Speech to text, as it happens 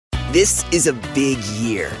This is a big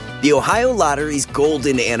year. The Ohio Lottery's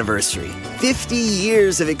golden anniversary. 50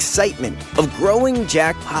 years of excitement, of growing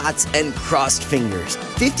jackpots and crossed fingers.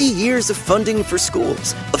 50 years of funding for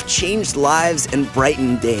schools, of changed lives and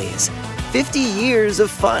brightened days. 50 years of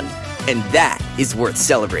fun, and that is worth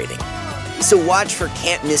celebrating. So watch for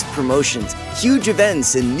can't-miss promotions, huge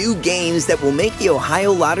events, and new games that will make the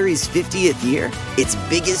Ohio Lottery's 50th year its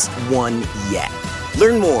biggest one yet.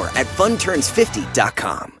 Learn more at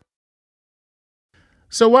funturns50.com.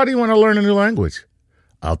 So why do you want to learn a new language?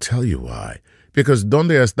 I'll tell you why. Because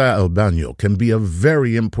 ¿Dónde está el baño? Can be a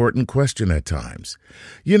very important question at times.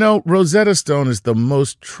 You know, Rosetta Stone is the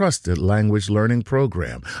most trusted language learning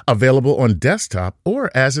program, available on desktop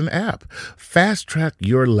or as an app. Fast-track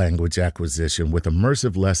your language acquisition with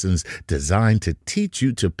immersive lessons designed to teach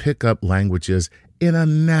you to pick up languages in a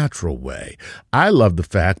natural way. I love the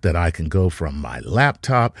fact that I can go from my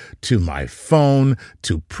laptop to my phone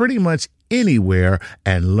to pretty much anywhere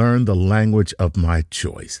and learn the language of my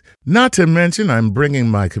choice. Not to mention, I'm bringing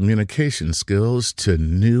my communication skills to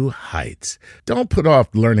new heights. Don't put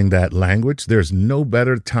off learning that language. There's no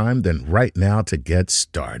better time than right now to get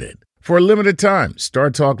started. For a limited time, Star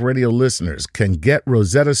Talk Radio listeners can get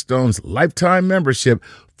Rosetta Stone's lifetime membership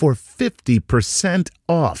for 50%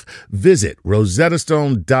 off. Visit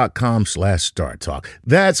rosettastone.com/StarTalk.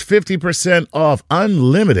 That's 50% off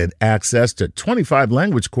unlimited access to 25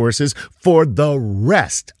 language courses for the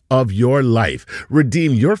rest of your life.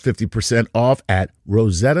 Redeem your 50% off at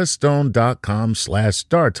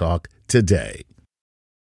rosettastone.com/StarTalk today.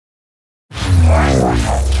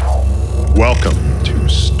 Welcome to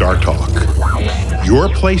Star Talk, your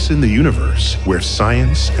place in the universe where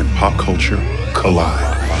science and pop culture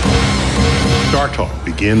collide. Star Talk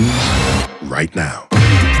begins right now.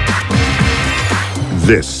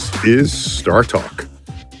 This is Star Talk,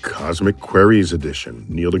 Cosmic Queries Edition.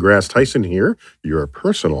 Neil deGrasse Tyson here, your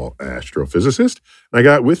personal astrophysicist. I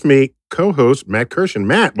got with me co-host Matt Kirshen.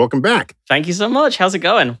 Matt, welcome back. Thank you so much. How's it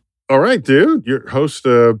going? All right, dude. You're host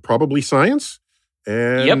Probably Science.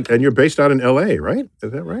 And you're based out in LA, right?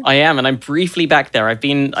 Is that right? I am, and I'm briefly back there. I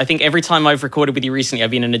think every time I've recorded with you recently,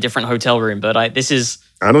 I've been in a different hotel room, but I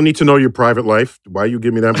don't need to know your private life. Why you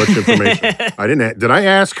give me that much information? Did I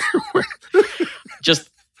ask?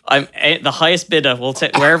 I'm the highest bidder. We'll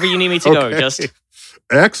take wherever you need me to go.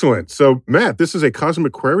 Excellent. So, Matt, this is a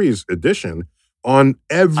Cosmic Queries edition on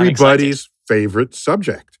everybody's favorite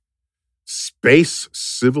subject. Space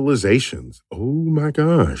civilizations. Oh my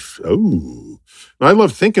gosh. Oh. I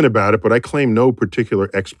love thinking about it, but I claim no particular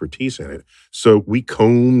expertise in it. So we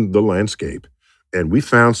combed the landscape and we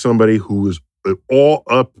found somebody who was all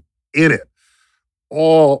up in it,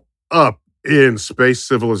 all up in space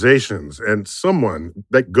civilizations, and someone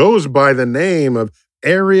that goes by the name of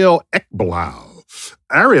Ariel Ekblaw.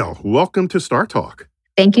 Ariel, welcome to Star Talk.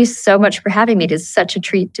 Thank you so much for having me. It is such a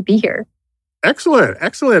treat to be here. Excellent.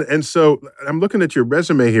 And so I'm looking at your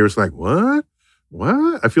resume here. It's like, what?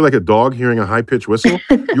 I feel like a dog hearing a high-pitched whistle.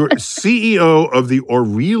 You're CEO of the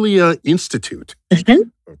Aurelia Institute. Mm-hmm.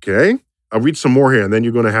 Okay. I'll read some more here, and then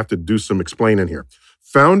you're going to have to do some explaining here.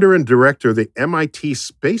 Founder and director of the MIT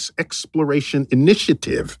Space Exploration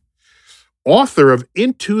Initiative. Author of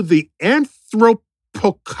Into the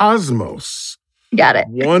Anthropocosmos. Got it.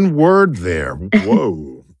 One word there.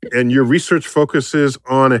 Whoa. And your research focuses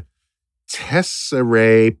on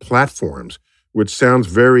tesserae platforms, which sounds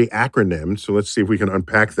very acronym. So let's see if we can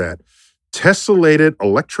unpack that. Tessellated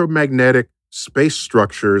electromagnetic space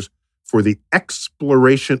structures for the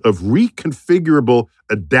exploration of reconfigurable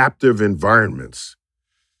adaptive environments.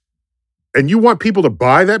 And you want people to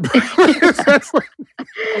buy that?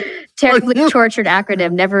 Terribly tortured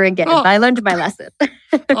acronym, never again. But I learned my lesson.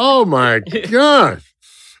 Oh my gosh.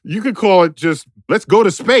 You could call it just, let's go to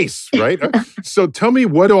space, right? So tell me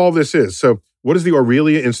what all this is. So what is the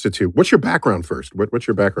Aurelia Institute? What's your background first? What's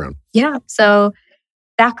your background? Yeah, so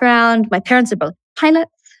background, my parents are both pilots.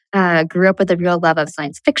 Grew up with a real love of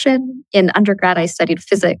science fiction. In undergrad, I studied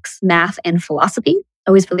physics, math, and philosophy.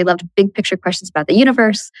 Always really loved big picture questions about the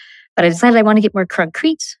universe. But I decided I want to get more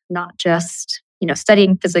concrete, not just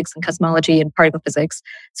studying physics and cosmology and particle physics.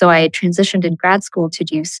 So I transitioned in grad school to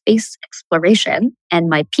do space exploration. And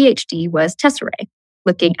my PhD was tesserae,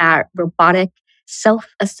 looking at robotic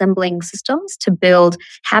self-assembling systems to build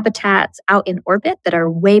habitats out in orbit that are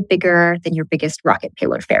way bigger than your biggest rocket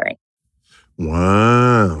payload fairing.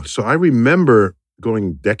 Wow. So I remember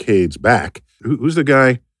going decades back. Who's the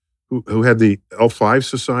guy who had the L5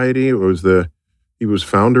 Society? Or he was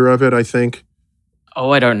founder of it, I think.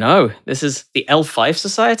 Oh, I don't know. This is the L5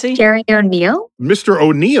 Society? Jerry O'Neill? Mr.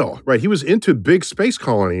 O'Neill, right. He was into big space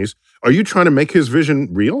colonies Are you trying to make his vision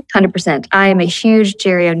real? 100%. I am a huge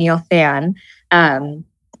Jerry O'Neill fan.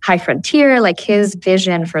 High Frontier, like his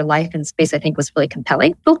vision for life in space, I think was really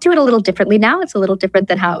compelling. We'll do it a little differently now. It's a little different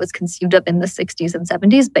than how it was conceived of in the 60s and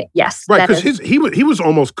 70s, but yes. Right, because he was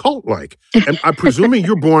almost cult-like. And I'm presuming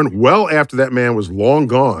you're born well after that man was long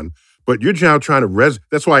gone, but you're now trying to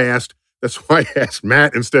that's why I asked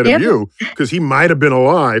Matt instead of you, because he might have been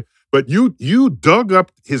alive. But you dug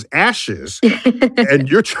up his ashes, and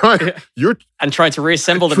you're trying to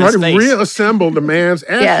reassemble them in space. Trying to reassemble the man's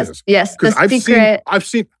ashes. Yes. Because I've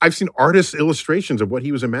seen artist illustrations of what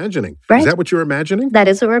he was imagining. Right. Is that what you're imagining? That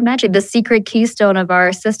is what we're imagining. The secret keystone of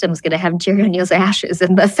our system is going to have Jerry O'Neill's ashes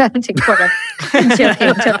in the fountain corner.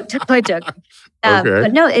 Totally joking. Okay.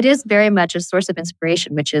 But no, it is very much a source of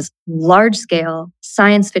inspiration, which is large-scale,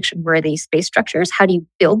 science fiction-worthy space structures. How do you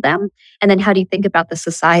build them? And then how do you think about the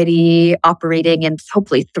society operating and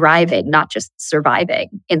hopefully thriving, not just surviving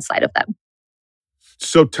inside of them?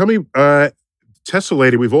 So tell me,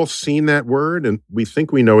 tessellated, we've all seen that word and we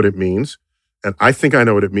think we know what it means. And I think I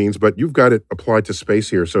know what it means, but you've got it applied to space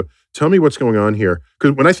here. So tell me what's going on here.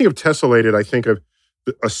 Because when I think of tessellated, I think of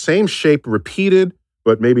a same shape repeated,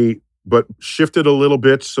 but shifted a little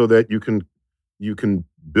bit so that you can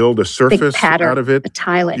build a surface out of it. A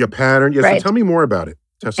tiling. Yeah, pattern. Yeah, right. So tell me more about it,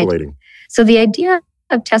 tessellating. Right. So the idea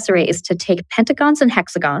of tesserae is to take pentagons and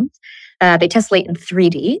hexagons. They tessellate in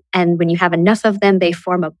 3D, and when you have enough of them, they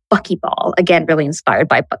form a buckyball. Again, really inspired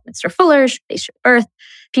by Buckminster Fuller's Spaceship Earth.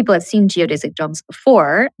 People have seen geodesic domes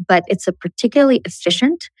before, but it's a particularly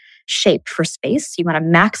efficient shape for space. You want to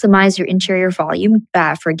maximize your interior volume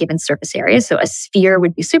for a given surface area. So a sphere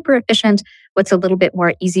would be super efficient. What's a little bit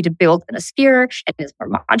more easy to build than a sphere and is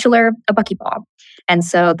more modular, a buckyball. And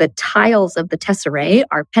so the tiles of the tesserae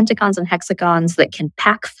are pentagons and hexagons that can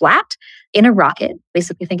pack flat in a rocket.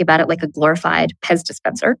 Basically, think about it like a glorified Pez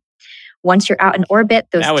dispenser. Once you're out in orbit,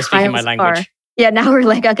 those now we're speaking my language. Now we're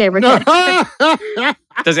like, okay, we're good.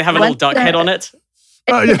 Does it have a little duck head on it?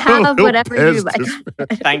 You have whatever you like.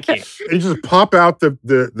 Thank you. You just pop out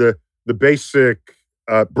the basic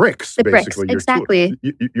bricks, the basically. Bricks, exactly.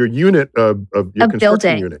 Your unit of your construction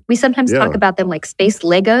building. Unit. We sometimes talk about them like space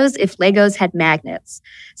Legos if Legos had magnets.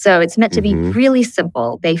 So it's meant to be really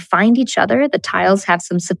simple. They find each other. The tiles have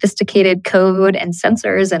some sophisticated code and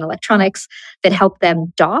sensors and electronics that help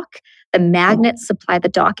them dock. The magnets supply the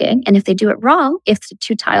docking. And if they do it wrong, if the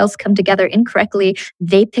two tiles come together incorrectly,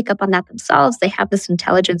 they pick up on that themselves. They have this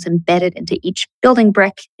intelligence embedded into each building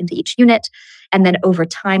brick, into each unit. And then over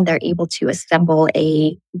time, they're able to assemble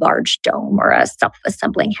a large dome or a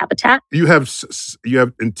self-assembling habitat. You have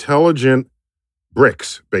intelligent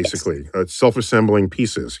bricks, basically, self-assembling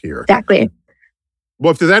pieces here. Exactly.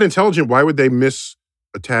 Well, if they're that intelligent, why would they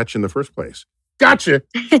misattach in the first place? Gotcha.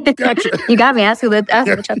 You got me asking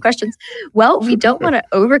the tough questions. Well, we don't want to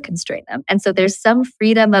over-constrain them. And so there's some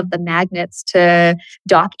freedom of the magnets to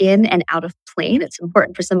dock in and out of plane. It's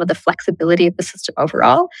important for some of the flexibility of the system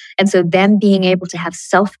overall. And so them being able to have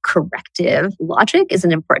self-corrective logic is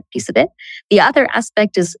an important piece of it. The other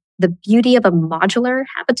aspect is the beauty of a modular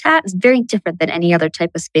habitat is very different than any other type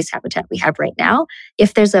of space habitat we have right now.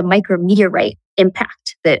 If there's a micrometeorite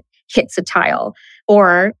impact that hits a tile,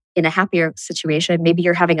 or in a happier situation, maybe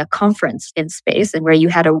you're having a conference in space and where you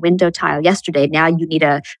had a window tile yesterday, now you need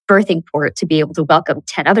a berthing port to be able to welcome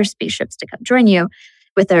 10 other spaceships to come join you.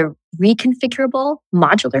 With a reconfigurable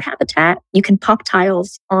modular habitat, you can pop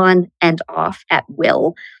tiles on and off at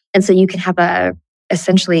will. And so you can have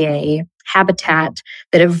essentially a habitat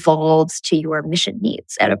that evolves to your mission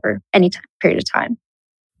needs over any period of time.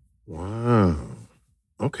 Wow.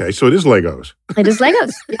 Okay, so it is Legos. It is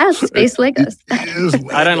Legos. Yes, space Legos.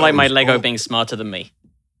 Legos. I don't like my Lego being smarter than me.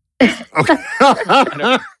 Okay.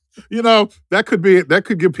 that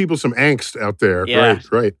could give people some angst out there. Yeah.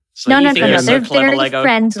 Right. So no. so They're very Lego?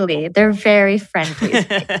 friendly. They're very friendly.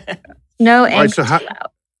 No angst. All right, so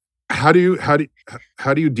how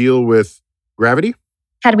do you deal with gravity?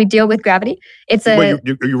 How do we deal with gravity? Are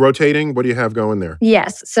you rotating? What do you have going there?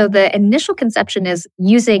 Yes. So the initial conception is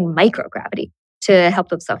using microgravity to help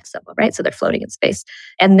them self-assemble, right? So they're floating in space.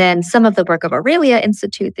 And then some of the work of Ariel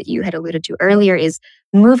Institute that you had alluded to earlier is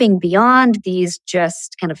moving beyond these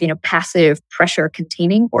just kind of, passive pressure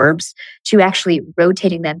containing orbs to actually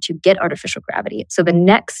rotating them to get artificial gravity. So the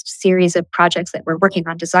next series of projects that we're working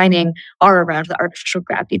on designing are around the artificial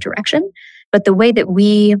gravity direction. But the way that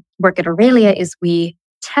we work at Aurelia is we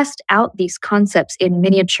test out these concepts in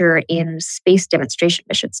miniature in space demonstration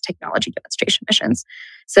missions, technology demonstration missions.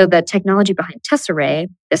 So the technology behind tesserae,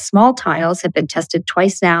 the small tiles, have been tested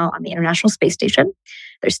twice now on the International Space Station.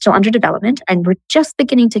 They're still under development, and we're just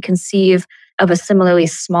beginning to conceive of a similarly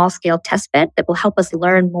small-scale testbed that will help us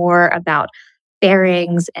learn more about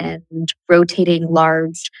bearings and rotating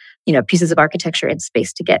large, pieces of architecture in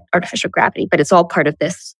space to get artificial gravity. But it's all part of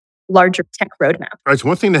this larger tech roadmap. All right, it's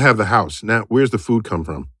one thing to have the house. Now, where's the food come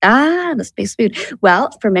from? The space food.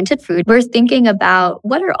 Well, fermented food. We're thinking about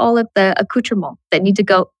what are all of the accoutrements that need to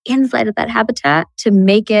go inside of that habitat to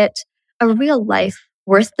make it a real life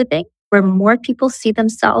worth living, where more people see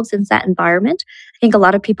themselves in that environment. I think a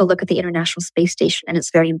lot of people look at the International Space Station and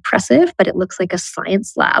it's very impressive, but it looks like a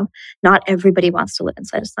science lab. Not everybody wants to live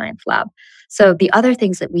inside a science lab. So the other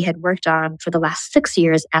things that we had worked on for the last 6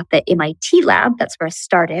 years at the MIT lab, that's where I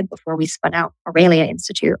started before we spun out Aurelia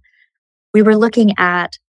Institute, we were looking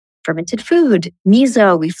at fermented food,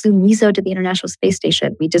 miso. We flew miso to the International Space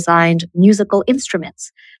Station. We designed musical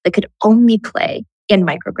instruments that could only play in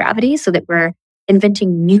microgravity so that we're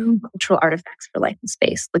inventing new cultural artifacts for life in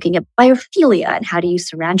space, looking at biophilia and how do you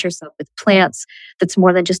surround yourself with plants that's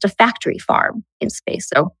more than just a factory farm in space.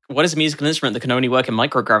 So, what is a musical instrument that can only work in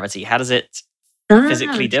microgravity? How does it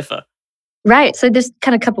physically differ? Right. So there's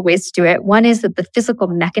kind of a couple ways to do it. One is that the physical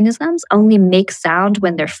mechanisms only make sound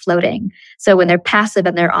when they're floating. So when they're passive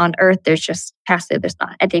and they're on Earth, there's just passive. There's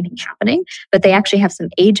not anything happening. But they actually have some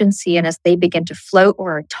agency. And as they begin to float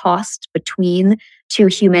or are tossed between two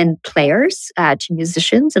human players, two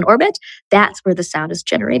musicians in orbit, that's where the sound is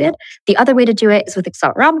generated. The other way to do it is with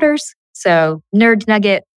accelerometers. So nerd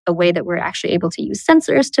nugget, a way that we're actually able to use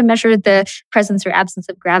sensors to measure the presence or absence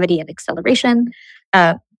of gravity and acceleration.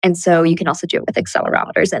 And so you can also do it with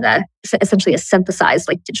accelerometers and essentially a synthesized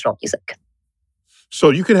digital music. So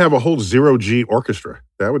you could have a whole zero-G orchestra.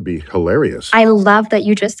 That would be hilarious. I love that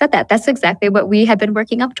you just said that. That's exactly what we have been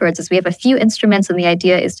working up towards. Is we have a few instruments and the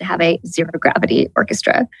idea is to have a zero-gravity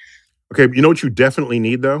orchestra. Okay, you know what you definitely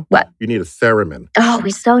need though? What? You need a theremin. Oh, we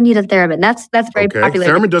so need a theremin. That's very popular.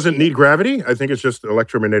 Theremin doesn't need gravity. I think it's just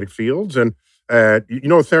electromagnetic fields. And you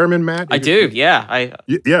know a theremin, Matt? I do, yeah.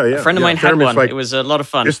 A friend of mine had one. It was a lot of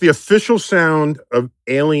fun. It's the official sound of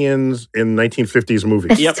aliens in 1950s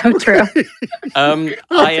movies. It's so true.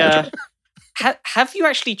 Have you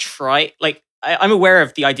actually tried, I'm aware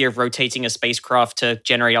of the idea of rotating a spacecraft to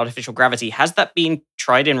generate artificial gravity. Has that been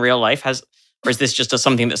tried in real life? Or is this just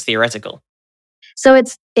something that's theoretical? So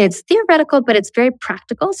it's theoretical, but it's very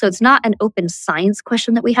practical. So it's not an open science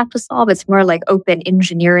question that we have to solve. It's more like open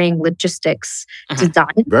engineering, logistics,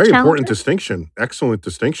 design. Very important distinction. Excellent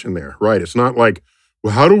distinction there. Right. It's not like,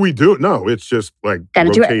 well, how do we do it? No, it's just like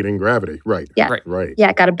rotating gravity. Right. Yeah. Right.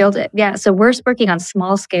 Yeah, got to build it. Yeah. So we're working on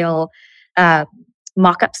small scale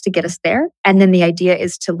mock-ups to get us there. And then the idea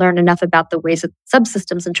is to learn enough about the ways that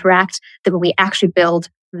subsystems interact that when we actually build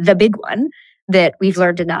the big one, that we've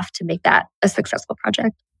learned enough to make that a successful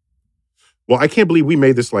project. Well, I can't believe we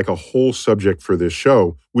made this like a whole subject for this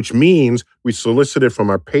show, which means we solicited from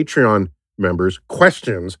our Patreon members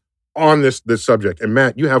questions on this subject. And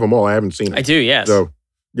Matt, you have them all. I haven't seen it. I do, yes. So,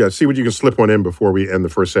 yeah, see what you can slip one in before we end the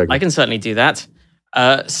first segment. I can certainly do that.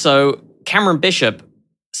 So Cameron Bishop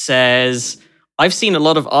says, I've seen a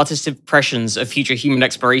lot of artist impressions of future human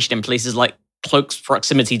exploration in places like close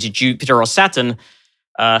proximity to Jupiter or Saturn.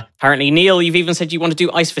 Apparently, Neil, you've even said you want to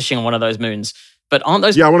do ice fishing on one of those moons. But aren't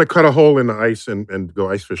those... Yeah, I want to cut a hole in the ice and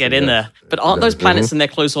go ice fishing. Get in there. But aren't those planets in their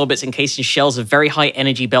close orbits encased in shells of very high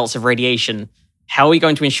energy belts of radiation? How are we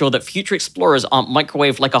going to ensure that future explorers aren't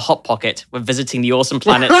microwaved like a Hot Pocket when visiting the awesome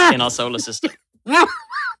planets in our solar system?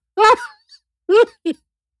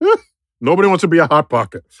 Nobody wants to be a Hot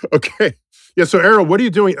Pocket. Okay. Yeah, so Ariel, what are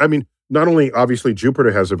you doing? I mean, not only obviously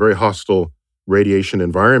Jupiter has a very hostile radiation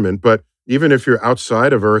environment, but even if you're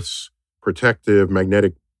outside of Earth's protective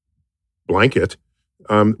magnetic blanket,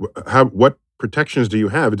 what protections do you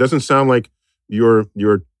have? It doesn't sound like your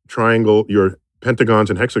triangle, your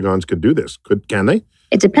pentagons and hexagons could do this. Can they?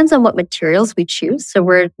 It depends on what materials we choose. So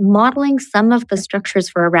we're modeling some of the structures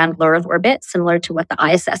for around low Earth orbit, similar to what the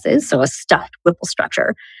ISS is, so a stuffed Whipple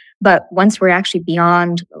structure. But once we're actually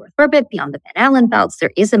beyond low Earth orbit, beyond the Van Allen belts,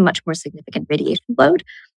 there is a much more significant radiation load.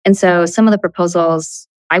 And so some of the proposals,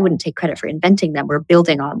 I wouldn't take credit for inventing them. We're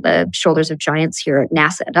building on the shoulders of giants here at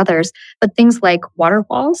NASA and others. But things like water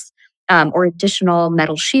walls or additional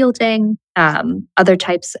metal shielding, other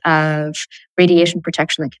types of radiation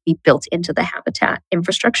protection that can be built into the habitat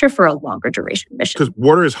infrastructure for a longer duration mission. Because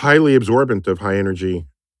water is highly absorbent of high energy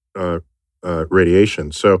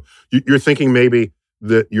radiation. So you're thinking maybe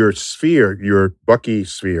your sphere, your Bucky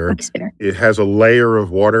sphere, it has a layer of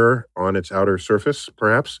water on its outer surface,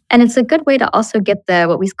 perhaps? And it's a good way to also get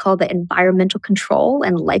what we call the environmental control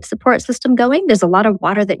and life support system going. There's a lot of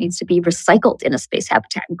water that needs to be recycled in a space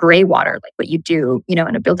habitat. Gray water, like what you do, in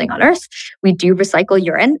a building on Earth. We do recycle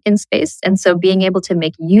urine in space. And so being able to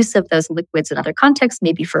make use of those liquids in other contexts,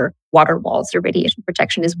 maybe for water walls or radiation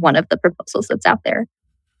protection, is one of the proposals that's out there.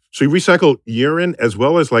 So you recycle urine as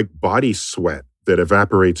well as like body sweat that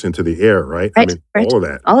evaporates into the air, right? Right, all of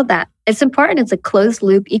that. All of that. It's important. It's a closed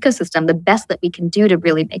loop ecosystem. The best that we can do to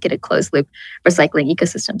really make it a closed loop recycling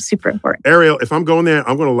ecosystem. Super important. Ariel, if I'm going there,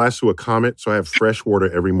 I'm going to lasso a comet so I have fresh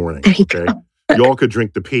water every morning. Okay. Y'all could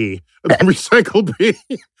drink the pee, the recycled pee.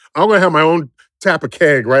 I'm going to have my own tap a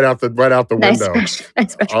keg right out the window.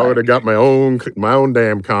 Nice I would have got my own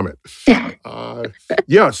damn comet.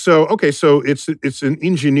 Yeah. So it's an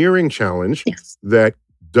engineering challenge that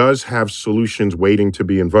does have solutions waiting to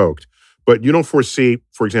be invoked. But you don't foresee,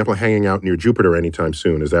 for example, hanging out near Jupiter anytime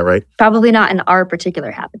soon. Is that right? Probably not in our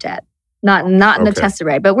particular habitat. Not in the test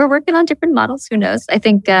array. But we're working on different models. Who knows? I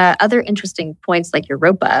think other interesting points like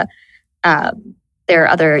Europa, there are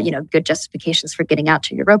other, good justifications for getting out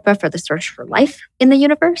to Europa for the search for life in the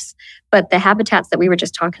universe. But the habitats that we were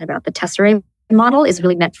just talking about, the tesserae model, is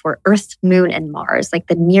really meant for Earth, Moon, and Mars, like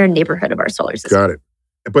the near neighborhood of our solar system. Got it.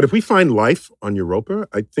 But if we find life on Europa,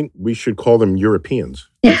 I think we should call them Europeans.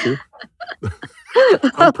 I'm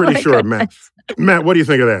pretty sure, Matt. Matt, what do you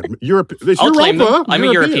think of that? I'll claim them. I'm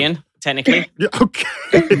a European, technically. Yeah,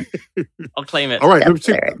 okay. I'll claim it. All right, let's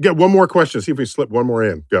get one more question. See if we slip one more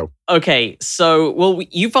in. Go. Okay, so,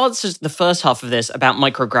 you've answered the first half of this about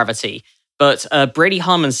microgravity, but Brady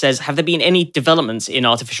Harmon says, have there been any developments in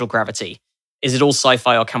artificial gravity? Is it all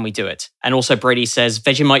sci-fi or can we do it? And also Brady says,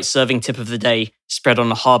 Vegemite serving tip of the day, spread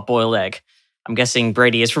on a hard-boiled egg. I'm guessing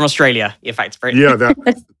Brady is from Australia. In fact, Brady. Yeah,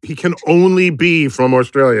 he can only be from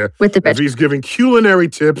Australia if he's giving culinary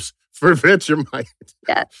tips for Vegemite.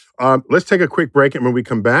 Yeah. Let's take a quick break, and when we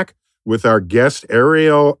come back with our guest,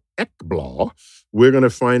 Ariel Ekblaw, we're going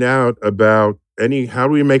to find out about how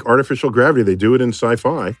do we make artificial gravity? They do it in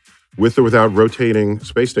sci-fi, with or without rotating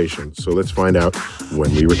space stations. So let's find out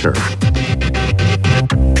when we return.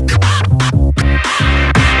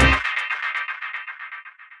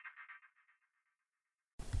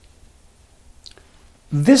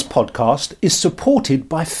 This podcast is supported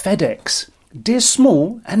by FedEx. Dear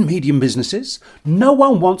small and medium businesses, no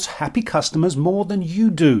one wants happy customers more than you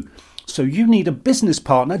do. So you need a business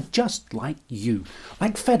partner just like you,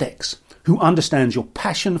 like FedEx, who understands your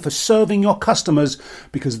passion for serving your customers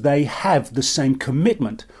because they have the same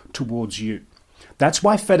commitment towards you. That's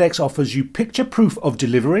why FedEx offers you picture proof of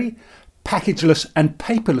delivery, packageless and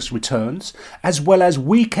paperless returns, as well as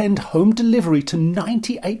weekend home delivery to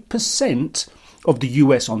 98% of the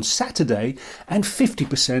US on Saturday and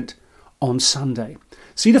 50% on Sunday.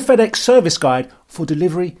 See the FedEx service guide for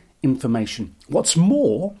delivery information. What's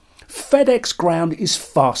more, FedEx Ground is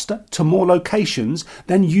faster to more locations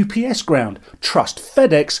than UPS Ground. Trust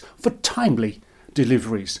FedEx for timely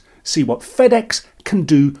deliveries. See what FedEx can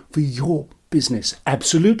do for your business.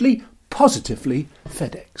 Absolutely, positively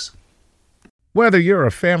FedEx. Whether you're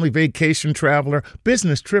a family vacation traveler,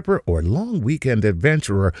 business tripper, or long weekend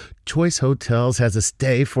adventurer, Choice Hotels has a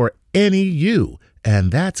stay for any you.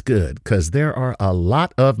 And that's good, because there are a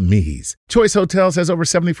lot of me's. Choice Hotels has over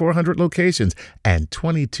 7,400 locations and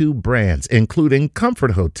 22 brands, including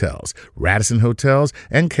Comfort Hotels, Radisson Hotels,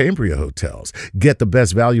 and Cambria Hotels. Get the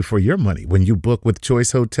best value for your money when you book with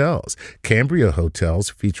Choice Hotels. Cambria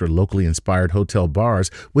Hotels feature locally inspired hotel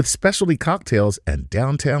bars with specialty cocktails and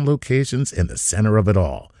downtown locations in the center of it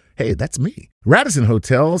all. Hey, that's me. Radisson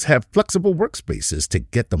Hotels have flexible workspaces to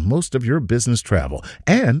get the most of your business travel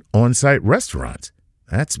and on-site restaurants.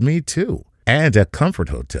 That's me too. And at Comfort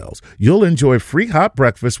Hotels, you'll enjoy free hot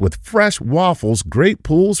breakfast with fresh waffles, great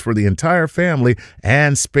pools for the entire family,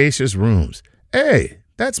 and spacious rooms. Hey,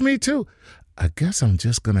 that's me too. I guess I'm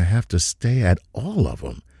just going to have to stay at all of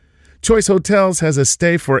them. Choice Hotels has a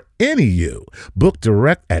stay for any you. Book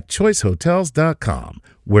direct at choicehotels.com,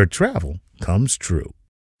 where travel comes true.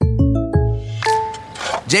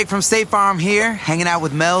 Jake from State Farm here, hanging out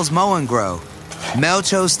with Mel's Mow and Grow. Mel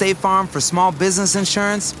chose State Farm for small business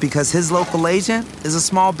insurance because his local agent is a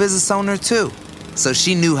small business owner too. So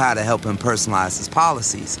she knew how to help him personalize his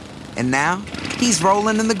policies. And now, he's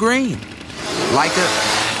rolling in the green. Like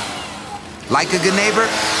a good neighbor?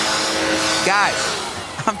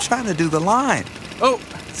 Guys, I'm trying to do the line. Oh,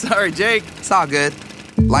 sorry, Jake. It's all good.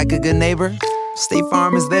 Like a good neighbor, State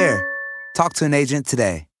Farm is there. Talk to an agent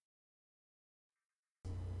today.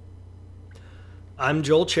 I'm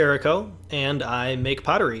Joel Cherico, and I make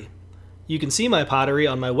pottery. You can see my pottery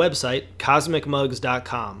on my website,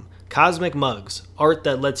 cosmicmugs.com. Cosmic Mugs, art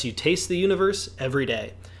that lets you taste the universe every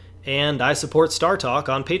day. And I support Star Talk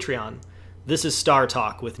on Patreon. This is Star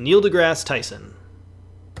Talk with Neil deGrasse Tyson.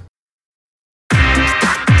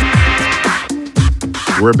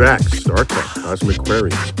 We're back. Star Trek, Cosmic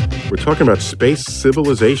Queries. We're talking about space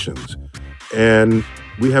civilizations. And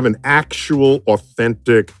we have an actual,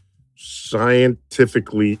 authentic,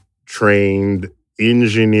 scientifically trained,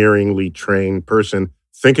 engineeringly trained person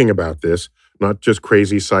thinking about this, not just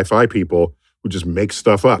crazy sci-fi people who just make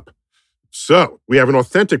stuff up. So we have an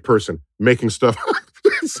authentic person making stuff up.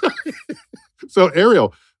 So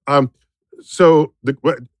Ariel,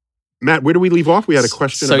 Matt, where do we leave off? We had a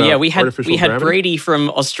question about artificial we had gravity. Brady from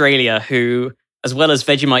Australia who, as well as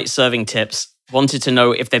Vegemite serving tips, wanted to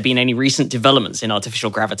know if there'd been any recent developments in artificial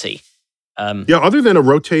gravity. Other than a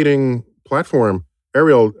rotating platform,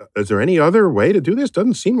 Ariel, is there any other way to do this?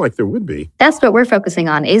 Doesn't seem like there would be. That's what we're focusing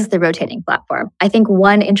on, is the rotating platform. I think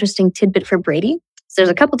one interesting tidbit for Brady, so there's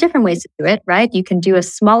a couple different ways to do it, right? You can do a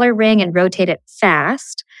smaller ring and rotate it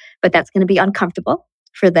fast, but that's going to be uncomfortable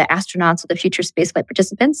for the astronauts or the future spaceflight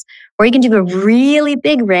participants. Or you can do a really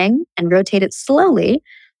big ring and rotate it slowly,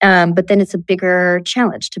 but then it's a bigger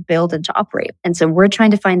challenge to build and to operate. And so we're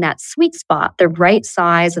trying to find that sweet spot, the right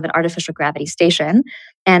size of an artificial gravity station.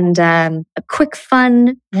 And a quick,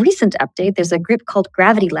 fun, recent update, there's a group called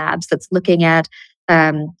Gravity Labs that's looking at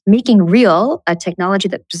making real a technology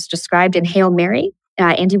that was described in Hail Mary,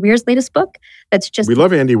 Andy Weir's latest book. That's just We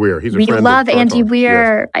love Andy Weir. He's a friend of We love Star Andy Talk.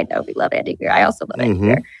 Weir. Yes. I know we love Andy Weir. I also love Andy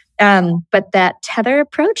Weir. But that tether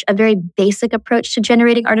approach, a very basic approach to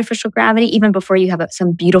generating artificial gravity, even before you have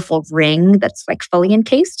some beautiful ring that's like fully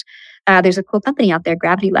encased. There's a cool company out there,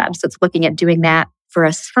 Gravity Labs, that's looking at doing that for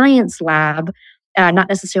a science lab, not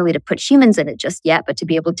necessarily to put humans in it just yet, but to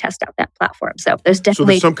be able to test out that platform. So there's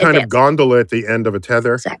definitely some kind of gondola at the end of a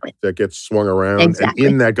tether that gets swung around. Exactly.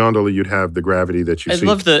 And in that gondola, you'd have the gravity that you see. I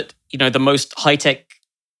love that, the most high-tech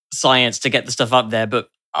science to get the stuff up there, but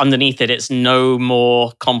underneath it, it's no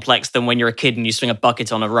more complex than when you're a kid and you swing a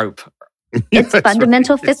bucket on a rope. It's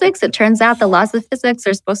fundamental physics. It turns out the laws of physics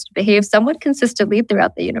are supposed to behave somewhat consistently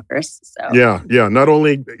throughout the universe. So Yeah. Not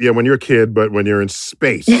only when you're a kid, but when you're in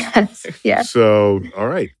space. Yes. So, all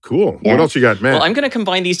right, cool. Yeah. What else you got, Matt? Well, I'm going to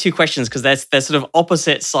combine these two questions because they're sort of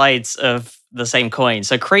opposite sides of the same coin.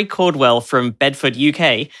 So Craig Cordwell from Bedford,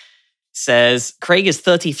 UK says, Craig is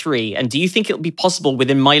 33, and do you think it'll be possible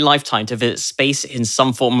within my lifetime to visit space in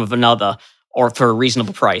some form of another or for a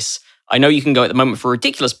reasonable price? I know you can go at the moment for a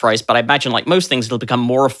ridiculous price, but I imagine like most things, it'll become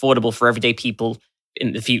more affordable for everyday people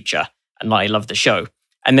in the future. And I love the show.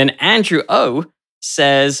 And then Andrew O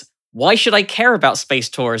says, why should I care about space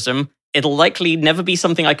tourism? It'll likely never be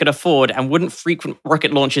something I could afford, and wouldn't frequent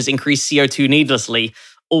rocket launches increase CO2 needlessly,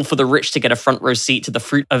 all for the rich to get a front row seat to the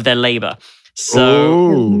fruit of their labor?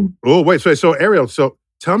 So, wait. So Ariel,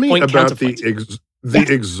 tell me about the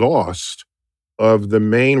exhaust of the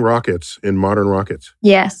main rockets in modern rockets.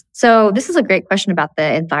 Yes. So this is a great question about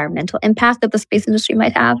the environmental impact that the space industry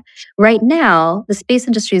might have. Right now, the space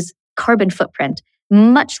industry's carbon footprint,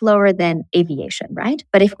 much lower than aviation, right?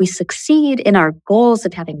 But if we succeed in our goals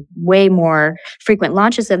of having way more frequent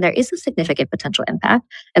launches, then there is a significant potential impact.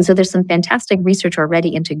 And so there's some fantastic research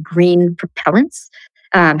already into green propellants,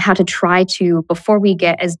 how to try to, before we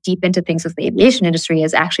get as deep into things as the aviation industry,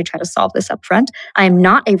 is actually try to solve this up front. I am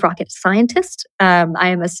not a rocket scientist. I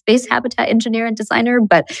am a space habitat engineer and designer,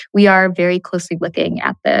 but we are very closely looking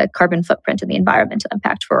at the carbon footprint and the environmental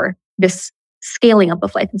impact for this scaling up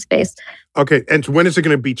of life in space. Okay, and when is it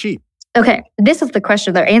going to be cheap? Okay, this is the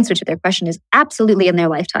question. Their answer to their question is absolutely in their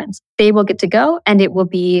lifetimes. They will get to go, and it will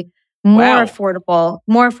be more affordable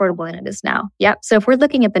than it is now. Yep. So if we're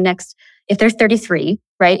looking at the next, if they're 33,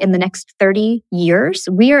 right, in the next 30 years,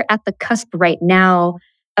 we are at the cusp right now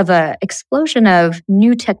of a explosion of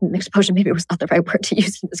new explosion, maybe it was not the right word to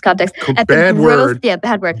use in this context. Bad word. Yeah,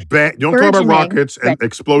 bad word. Don't talk about rockets and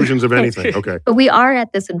explosions of anything. Okay. But we are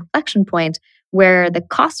at this inflection point where the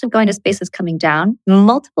cost of going to space is coming down,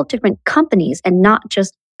 multiple different companies and not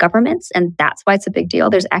just governments. And that's why it's a big deal.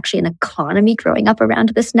 There's actually an economy growing up around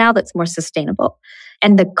this now that's more sustainable.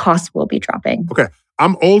 And the cost will be dropping. Okay.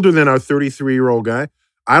 I'm older than our 33-year-old guy.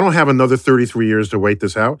 I don't have another 33 years to wait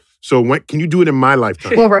this out. So can you do it in my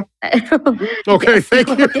lifetime? Well, Okay, thank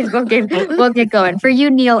you. We'll get going. For you,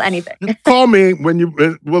 Neil, anything. Call me when you,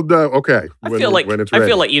 okay. I feel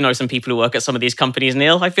like you know some people who work at some of these companies,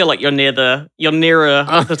 Neil. I feel like you're nearer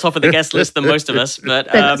the top of the guest list than most of us.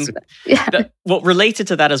 But what related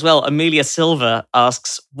to that as well, Amelia Silva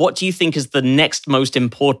asks, what do you think is the next most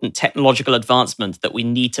important technological advancement that we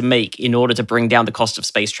need to make in order to bring down the cost of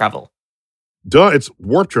space travel? Duh, it's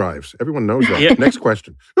warp drives. Everyone knows that. Yep. Next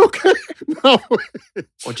question. Okay. No.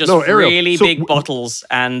 Or just Ariel, really big bottles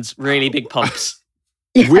and really big pumps.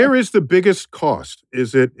 Where is the biggest cost?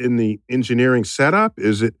 Is it in the engineering setup?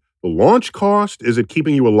 Is it the launch cost? Is it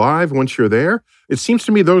keeping you alive once you're there? It seems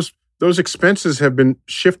to me those expenses have been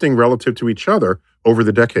shifting relative to each other over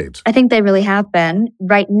the decades. I think they really have been.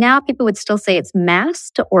 Right now, people would still say it's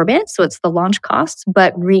mass to orbit, so it's the launch costs,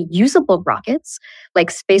 but reusable rockets,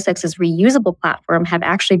 like SpaceX's reusable platform, have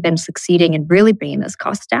actually been succeeding in really bringing this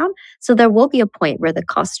cost down. So there will be a point where the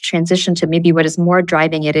costs transition to maybe what is more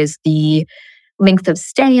driving it is the length of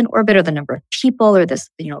stay in orbit or the number of people or this,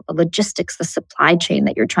 the logistics, the supply chain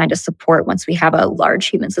that you're trying to support once we have a large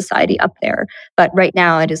human society up there. But right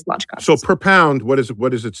now it is launch costs. So per pound, what is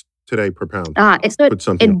it today per pound?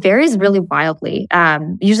 It varies really wildly.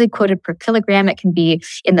 Usually quoted per kilogram, it can be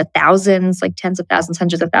in the thousands, like tens of thousands,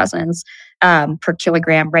 hundreds of thousands per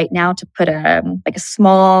kilogram. Right now, to put a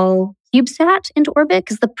small CubeSat into orbit,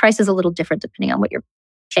 because the price is a little different depending on what you're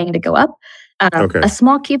paying to go up. A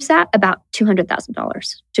small CubeSat, about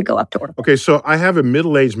 $200,000 to go up to orbit. Okay, so I have a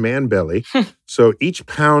middle-aged man belly. So each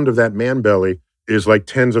pound of that man belly is like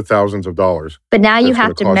tens of thousands of dollars. But now you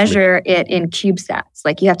have to measure it in CubeSats.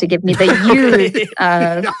 Like you have to give me the use,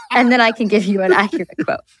 and then I can give you an accurate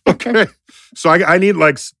quote. Okay. So I need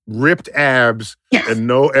like ripped abs and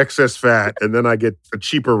no excess fat, and then I get a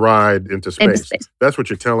cheaper ride into space. That's what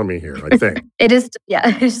you're telling me here, I think. It is,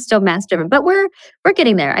 it's still mass driven, but we're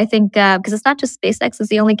getting there. I think because it's not just SpaceX is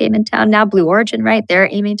the only game in town now. Blue Origin, right? They're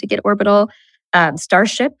aiming to get orbital.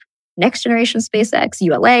 Starship, next generation SpaceX,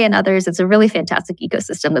 ULA, and others. It's a really fantastic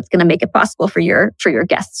ecosystem that's going to make it possible for your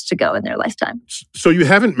guests to go in their lifetime. So you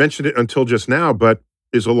haven't mentioned it until just now, but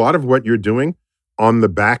is a lot of what you're doing on the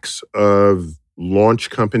backs of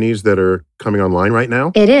launch companies that are coming online right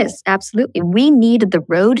now? It is, absolutely. We need the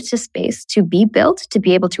road to space to be built to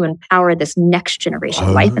be able to empower this next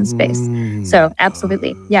generation life in space. So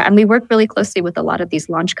absolutely. Yeah, and we work really closely with a lot of these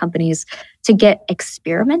launch companies to get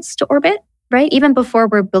experiments to orbit, right? Even before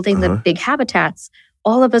we're building the big habitats,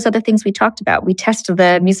 all of those other things we talked about. We test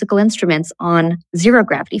the musical instruments on zero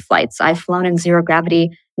gravity flights. I've flown in zero gravity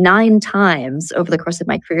 9 times over the course of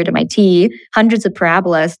my career at MIT, hundreds of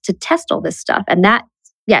parabolas to test all this stuff. And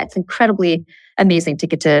it's incredibly amazing to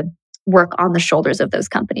get to work on the shoulders of those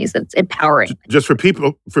companies. It's empowering. Just for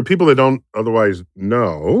people that don't otherwise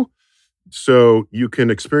know, so you can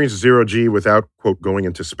experience zero G without, quote, going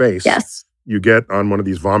into space. Yes. You get on one of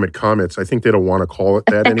these vomit comets. I think they don't want to call it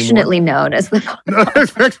that affectionately anymore. Known as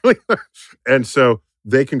the And so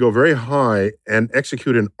they can go very high and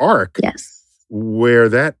execute an arc. Yes. Where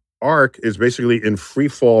that arc is basically in free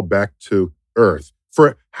fall back to Earth.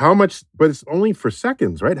 For how much, but it's only for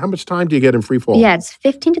seconds, right? How much time do you get in free fall? Yeah, it's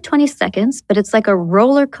 15 to 20 seconds, but it's like a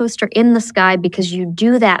roller coaster in the sky because you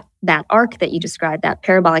do that arc that you described, that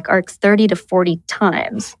parabolic arc, 30 to 40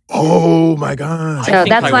 times. Oh my God. So I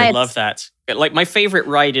would love that. Like my favorite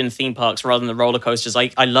ride in theme parks rather than the roller coasters,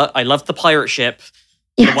 I love the pirate ship.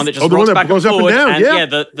 Yes. The one that just rocks back and forward. Up and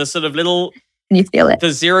down, the sort of little... And you feel it.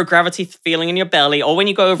 The zero gravity feeling in your belly, or when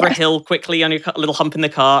you go over a hill quickly on your little hump in the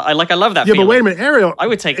car. I love that feeling. Yeah, but wait a minute, Ariel. I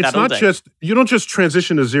would take that all day. You don't just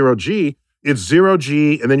transition to zero G. It's zero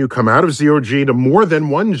G, and then you come out of zero G to more than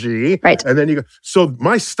 1 G. Right. And then you go. So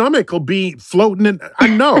my stomach will be floating in. I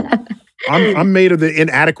know. I'm made of the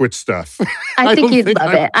inadequate stuff. I think you'd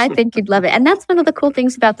love it. I think you'd love it. And that's one of the cool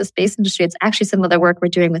things about the space industry. It's actually some of the work we're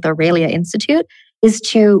doing with Aurelia Institute is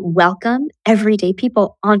to welcome everyday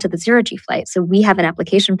people onto the zero-G flight. So we have an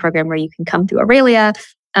application program where you can come through Aurelia.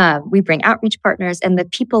 We bring outreach partners and the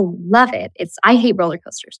people love it. I hate roller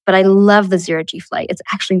coasters, but I love the zero-G flight. It's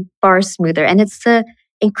actually far smoother. And it's an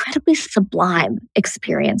incredibly sublime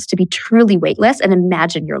experience to be truly weightless and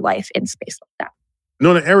imagine your life in space like that.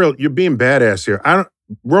 No, Ariel, you're being badass here.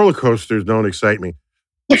 Roller coasters don't excite me.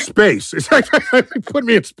 Space. It's like, put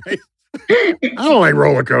me in space. I don't like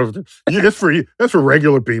roller coasters. That's for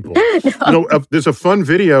regular people. No. There's a fun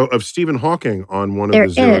video of Stephen Hawking on one of the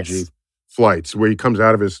zero-G flights where he comes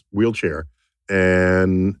out of his wheelchair,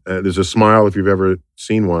 and there's a smile if you've ever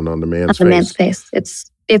seen one on the man's face.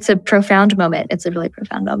 It's a profound moment. It's a really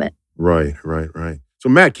profound moment. Right. So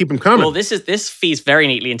Matt, keep them coming. Well, this feeds very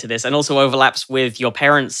neatly into this and also overlaps with your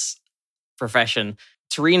parents' profession.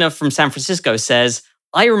 Tarina from San Francisco says,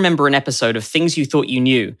 I remember an episode of Things You Thought You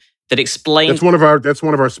Knew that explained... That's one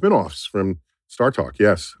of our spin-offs from Star Talk,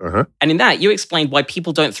 yes. Uh-huh. And in that, you explained why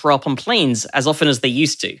people don't throw up on planes as often as they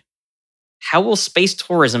used to. How will space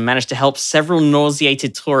tourism manage to help several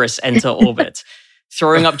nauseated tourists enter orbit?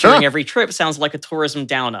 Throwing up during every trip sounds like a tourism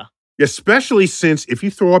downer. Especially since if you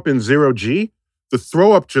throw up in 0G, the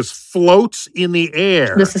throw up just floats in the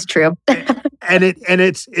air. This is true. and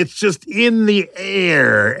it's just in the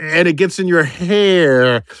air and it gets in your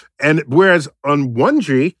hair. And whereas on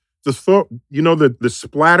 1G, the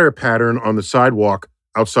splatter pattern on the sidewalk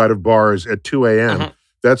outside of bars at 2 a.m.,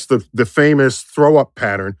 that's the famous throw up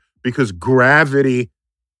pattern because gravity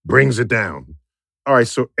brings it down. All right,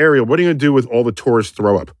 so Ariel, what are you going to do with all the tourists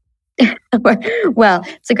throw up? Well,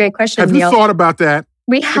 it's a great question, Have Neil. you thought about that?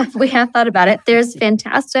 We have thought about it. There's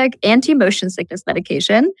fantastic anti-motion sickness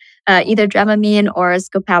medication, either Dramamine or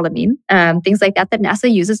scopolamine, things like that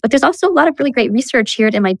NASA uses. But there's also a lot of really great research here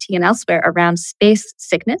at MIT and elsewhere around space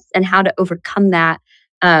sickness and how to overcome that,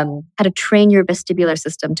 how to train your vestibular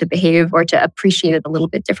system to behave or to appreciate it a little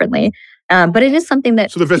bit differently. But it is something that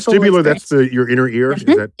So the vestibular, that's your inner ear? Mm-hmm.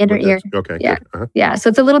 Is that inner ear. Okay. Yeah. Good. Uh-huh. Yeah. So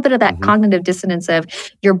it's a little bit of that cognitive dissonance of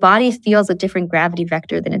your body feels a different gravity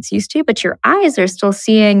vector than it's used to, but your eyes are still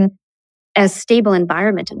seeing a stable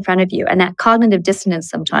environment in front of you. And that cognitive dissonance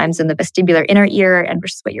sometimes in the vestibular inner ear and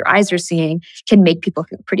versus what your eyes are seeing can make people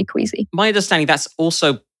feel pretty queasy. My understanding, that's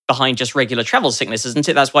also behind just regular travel sickness, isn't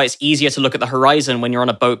it? That's why it's easier to look at the horizon when you're on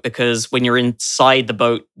a boat, because when you're inside the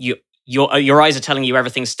boat, your eyes are telling you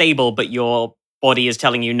everything's stable, but your body is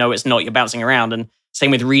telling you, no, it's not, you're bouncing around. And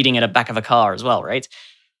same with reading at the back of a car as well, right?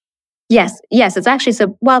 Yes, it's actually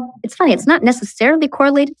it's funny. It's not necessarily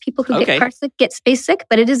correlated. People who get car sick get space sick,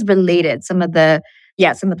 but it is related. Some of the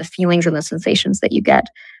feelings and the sensations that you get.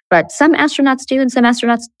 But some astronauts do and some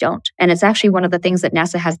astronauts don't. And it's actually one of the things that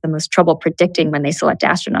NASA has the most trouble predicting when they select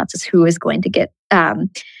astronauts is who is going to get, have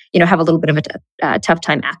a little bit of a tough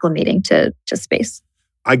time acclimating to space.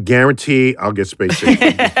 I guarantee I'll get space sick.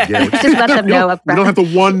 Just let them know up front. You don't have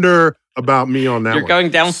to wonder about me on that You're one. going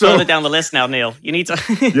down further down the list now, Neil. You need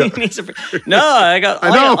to... No, I got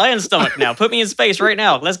iron stomach now. Put me in space right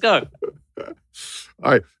now. Let's go.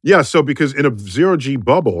 All right. Yeah, so because in a 0G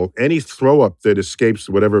bubble, any throw up that escapes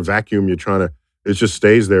whatever vacuum you're trying to, it just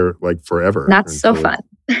stays there like forever. Not so fun.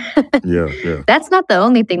 Yeah. That's not the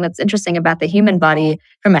only thing that's interesting about the human body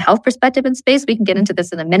from a health perspective in space. We can get into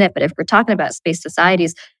this in a minute, but if we're talking about space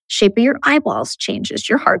societies, shape of your eyeballs changes,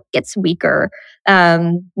 your heart gets weaker,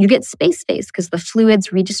 you get space face because the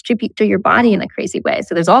fluids redistribute through your body in a crazy way.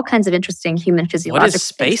 So there's all kinds of interesting human physiological What is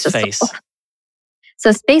space face?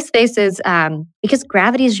 So space face is because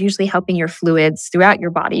gravity is usually helping your fluids throughout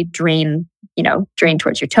your body drain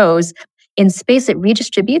towards your toes. In space, it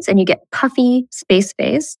redistributes and you get puffy space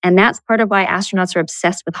face. And that's part of why astronauts are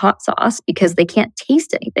obsessed with hot sauce because they can't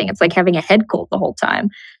taste anything. It's like having a head cold the whole time.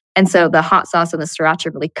 And so the hot sauce and the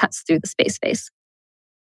sriracha really cuts through the space face.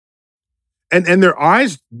 And their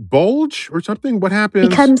eyes bulge or something? What happens?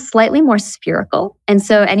 Becomes slightly more spherical. And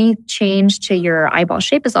so any change to your eyeball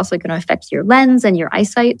shape is also going to affect your lens and your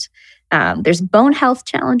eyesight. There's bone health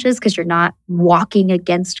challenges because you're not walking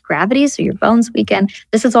against gravity, so your bones weaken.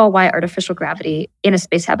 This is all why artificial gravity in a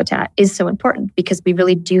space habitat is so important because we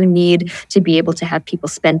really do need to be able to have people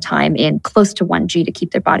spend time in close to 1G to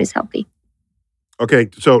keep their bodies healthy. Okay,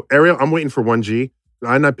 so Ariel, I'm waiting for 1G.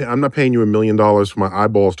 I'm not paying you $1 million for my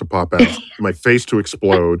eyeballs to pop out, my face to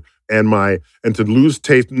explode, and to lose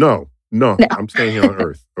taste. No, I'm staying here on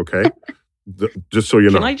Earth. Okay, just so you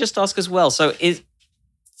know. Can I just ask as well? So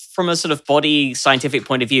from a sort of body scientific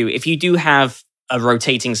point of view, if you do have a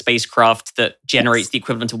rotating spacecraft that generates the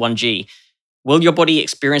equivalent of 1G, will your body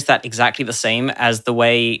experience that exactly the same as the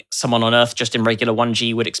way someone on Earth just in regular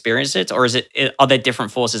 1G would experience it? Or are there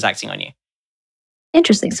different forces acting on you?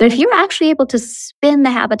 Interesting. So if you're actually able to spin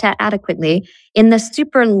the habitat adequately in the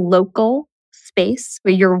super local space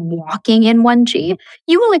where you're walking in 1G,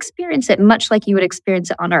 you will experience it much like you would experience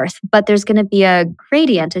it on Earth. But there's going to be a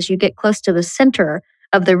gradient as you get close to the center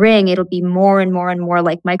of the ring. It'll be more and more and more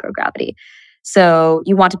like microgravity. So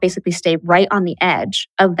you want to basically stay right on the edge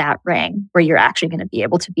of that ring where you're actually going to be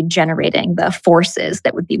able to be generating the forces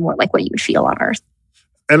that would be more like what you would feel on Earth.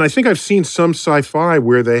 And I think I've seen some sci-fi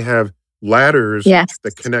where they have ladders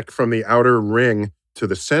that connect from the outer ring to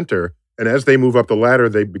the center. And as they move up the ladder,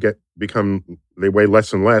 they weigh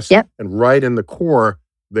less and less. Yep. And right in the core,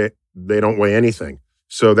 they don't weigh anything.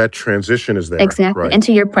 So that transition is there. Exactly. Right. And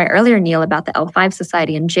to your point earlier, Neil, about the L5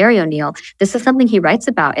 Society and Jerry O'Neill, this is something he writes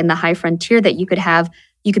about in The High Frontier, that you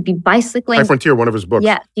could be bicycling. High Frontier, one of his books.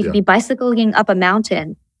 Yeah, you could be bicycling up a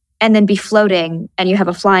mountain and then be floating, and you have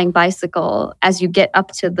a flying bicycle as you get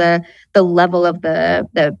up to the level of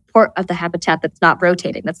the port of the habitat that's not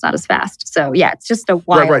rotating, that's not as fast. So yeah, it's just a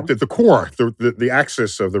wild. Right. The core, the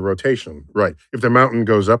axis of the rotation. Right. If the mountain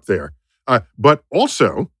goes up there. But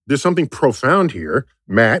also, there's something profound here,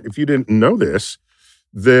 Matt. If you didn't know this,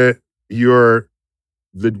 the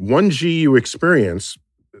 1G you experience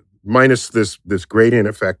minus this gradient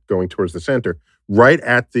effect going towards the center, right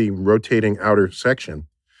at the rotating outer section,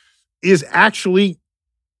 is actually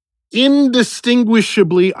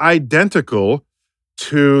indistinguishably identical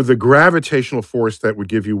to the gravitational force that would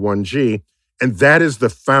give you 1G. And that is the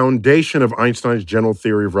foundation of Einstein's general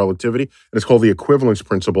theory of relativity. And it's called the equivalence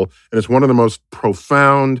principle. And it's one of the most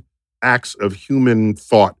profound acts of human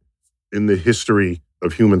thought in the history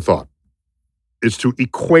of human thought, is to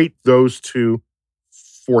equate those two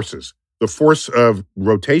forces. The force of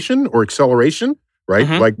rotation or acceleration, right?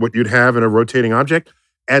 Mm-hmm. Like what you'd have in a rotating object.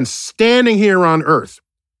 And standing here on Earth,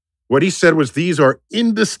 what he said was these are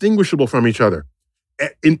indistinguishable from each other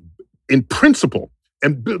in principle.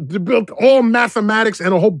 And built all mathematics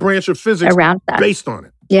and a whole branch of physics around that, based on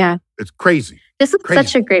it. Yeah. It's crazy. This is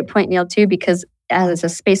such a great point, Neil, too, because as a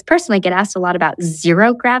space person, I get asked a lot about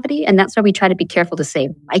zero gravity. And that's why we try to be careful to say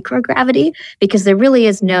microgravity, because there really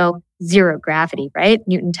is no zero gravity, right?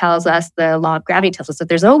 Newton tells us, the law of gravity tells us that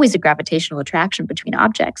there's always a gravitational attraction between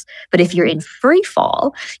objects. But if you're in free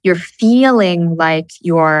fall, you're feeling like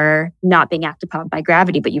you're not being acted upon by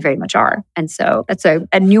gravity, but you very much are. And so that's a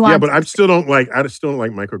nuance. Yeah, but I still don't like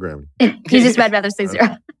microgravity. I'd rather say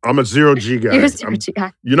zero. I'm a zero G guy. You're a zero G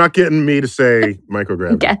guy. You're not getting me to say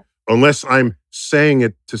microgravity. Okay. Unless I'm saying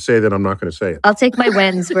it to say that I'm not going to say it. I'll take my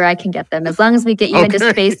wins where I can get them. As long as we get you into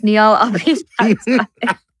space, Neil, I'll be satisfied.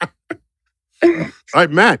 All right,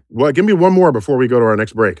 Matt, well, give me one more before we go to our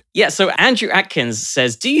next break. Yeah, so Andrew Atkins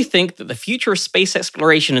says, do you think that the future of space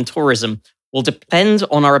exploration and tourism will depend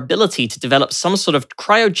on our ability to develop some sort of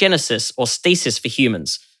cryogenesis or stasis for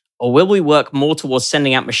humans? Or will we work more towards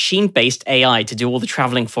sending out machine-based AI to do all the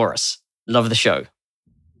traveling for us? Love the show.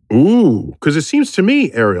 Ooh, because it seems to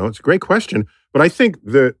me, Ariel, it's a great question, but I think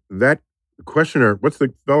that questioner, what's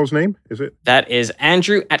the fellow's name? Is it? That is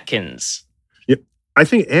Andrew Atkins. Yeah, I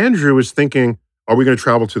think Andrew is thinking, are we going to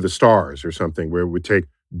travel to the stars or something where it would take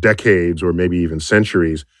decades or maybe even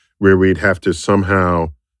centuries, where we'd have to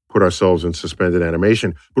somehow put ourselves in suspended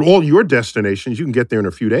animation? But all your destinations, you can get there in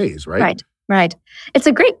a few days, right? Right. It's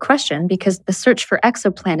a great question, because the search for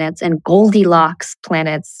exoplanets and Goldilocks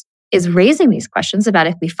planets is raising these questions about,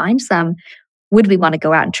 if we find some, would we want to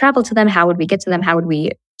go out and travel to them? How would we get to them? How would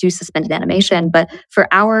we do suspended animation? But for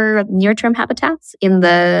our near-term habitats in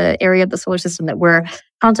the area of the solar system that we're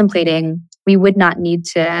contemplating, we would not need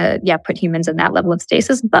to, put humans in that level of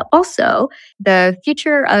stasis. But also, the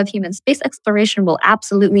future of human space exploration will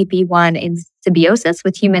absolutely be one in symbiosis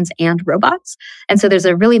with humans and robots. And so there's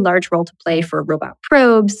a really large role to play for robot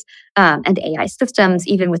probes and AI systems,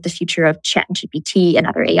 even with the future of ChatGPT and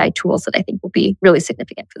other AI tools that I think will be really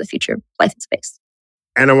significant for the future of life in space.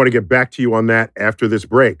 And I want to get back to you on that after this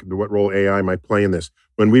break, what role AI might play in this.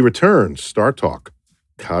 When we return, Star Talk,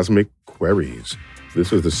 Cosmic Queries.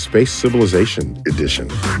 This is the Space Civilization edition.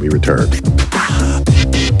 We return.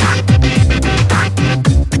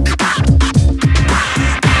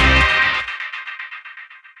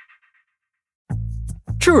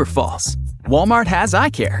 True or false? Walmart has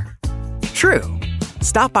eye care. True.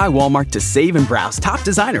 Stop by Walmart to save and browse top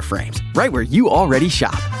designer frames right where you already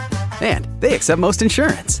shop. And they accept most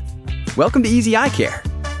insurance. Welcome to Easy Eye Care.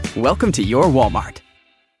 Welcome to your Walmart.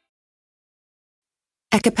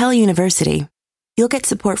 At Capella University, you'll get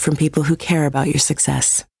support from people who care about your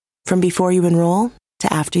success. From before you enroll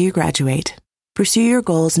to after you graduate, pursue your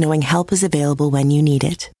goals knowing help is available when you need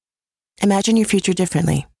it. Imagine your future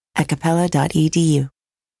differently at capella.edu.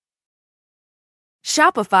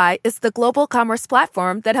 Shopify is the global commerce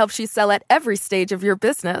platform that helps you sell at every stage of your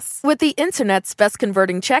business. With the internet's best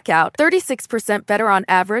converting checkout, 36% better on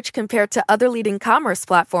average compared to other leading commerce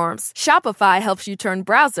platforms, Shopify helps you turn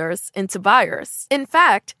browsers into buyers. In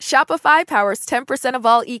fact, Shopify powers 10% of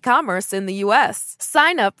all e-commerce in the U.S.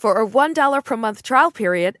 Sign up for a $1 per month trial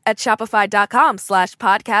period at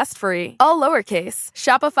shopify.com/podcastfree. All lowercase,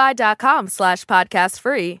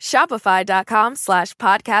 shopify.com/podcastfree,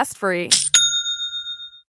 shopify.com/podcastfree.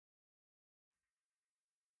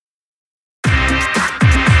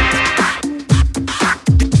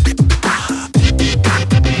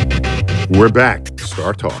 We're back.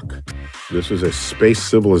 Star Talk. This is a space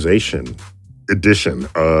civilization edition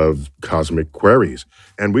of Cosmic Queries.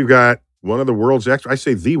 And we've got one of the world's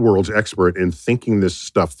the world's expert in thinking this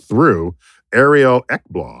stuff through, Ariel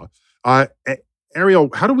Ekblaw. Ariel,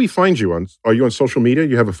 how do we find you? Are you on social media?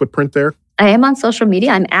 You have a footprint there? I am on social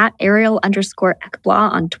media. I'm at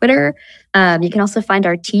Ariel_Ekblaw on Twitter. You can also find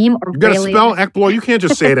our team. You got to spell Ekblaw. You can't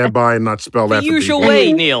just say that by and not spell that. The usual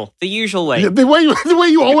way, Neil. The usual way. The way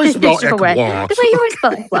you always spell Ekblaw. The way you always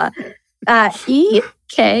spell Ekblaw.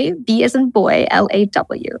 EKB as in boy,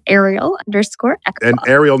 LAW. Ariel_Ekblaw. And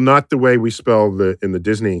Ariel, not the way we spell in the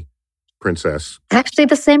Disney princess. Actually,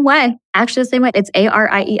 the same way. It's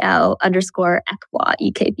ARIEL_Ekblaw,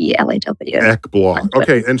 EKBLAW. Ekblaw.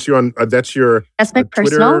 Okay, and so that's my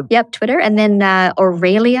personal. Twitter. Yep, Twitter. And then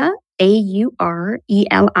Aurelia, AURELIA,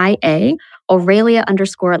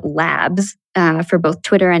 Aurelia_labs for both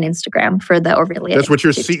Twitter and Instagram for the Aurelia. That's what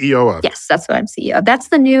you're CEO of. Yes, that's what I'm CEO of. That's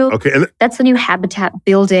the new. Okay, that's the new habitat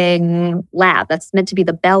building lab. That's meant to be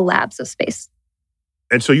the Bell Labs of space.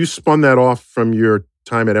 And so you spun that off from your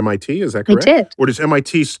time at MIT, is that correct? I did. Or is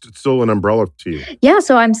MIT still an umbrella to you? Yeah,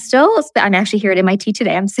 so I'm actually here at MIT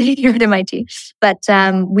today. I'm sitting here at MIT. But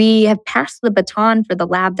we have passed the baton for the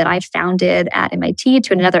lab that I founded at MIT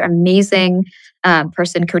to another amazing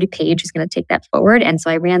person, Cody Page, who's going to take that forward. And so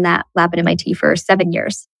I ran that lab at MIT for 7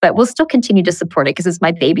 years. But we'll still continue to support it because it's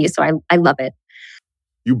my baby, so I love it.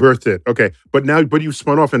 You birthed it. Okay. But you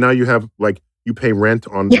spun off and now you have you pay rent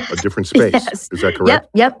on a different space. Yes. Is that correct?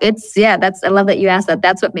 Yep. I love that you asked that.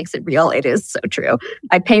 That's what makes it real. It is so true.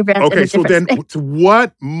 I pay rent in a different space. So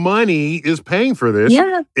what money is paying for this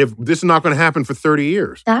if this is not going to happen for 30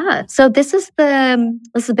 years? So this is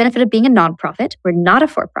the benefit of being a nonprofit. We're not a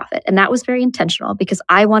for-profit. And that was very intentional because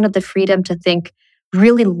I wanted the freedom to think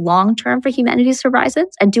really long-term for humanity's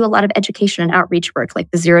horizons and do a lot of education and outreach work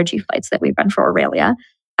like the zero-G flights that we run for Aurelia.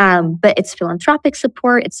 But it's philanthropic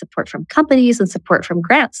support, it's support from companies, and support from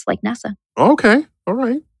grants like NASA. Okay. All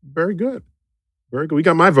right. Very good. Very good. We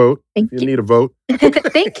got my vote. Thank you. You need a vote.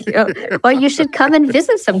 Thank you. Well, you should come and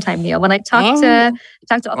visit sometime, Neil. When I talk to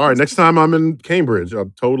all right. Next time I'm in Cambridge,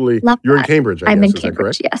 I'll totally. You're in Cambridge, I'm guess. in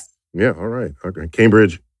Cambridge, yes. Yeah. All right. Okay.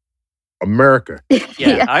 Cambridge, America. Yeah,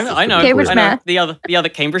 yes. I know. Cambridge, I know. The other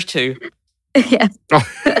Cambridge too. Yeah.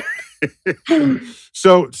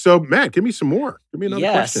 So Matt, give me some more. Give me another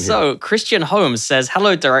question. So Christian Holmes says,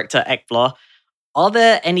 "Hello, Director Ekblaw. Are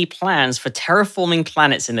there any plans for terraforming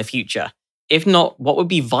planets in the future? If not, what would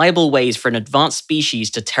be viable ways for an advanced species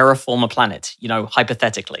to terraform a planet?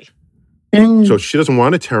 Hypothetically." So she doesn't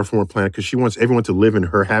want to terraform a planet because she wants everyone to live in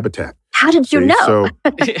her habitat. How did you know?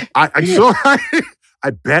 So I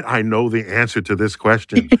bet I know the answer to this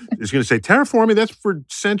question. It's going to say terraforming. That's for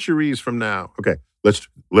centuries from now. Okay. Let's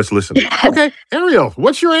listen. Yes. Okay, Ariel,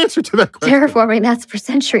 what's your answer to that question? Terraforming, that's for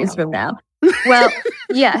centuries from now. Well,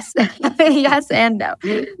 yes. Yes and no.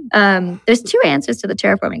 There's two answers to the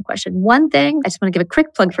terraforming question. One thing, I just want to give a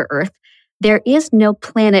quick plug for Earth. There is no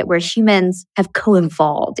planet where humans have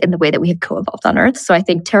co-evolved in the way that we have co-evolved on Earth. So I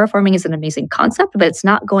think terraforming is an amazing concept, but it's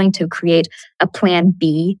not going to create a plan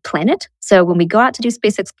B planet. So when we go out to do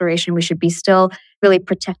space exploration, we should be still really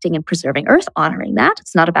protecting and preserving Earth, honoring that.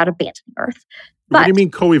 It's not about abandoning Earth. What do you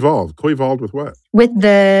mean co-evolved? Co-evolved with what? With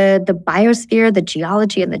the biosphere, the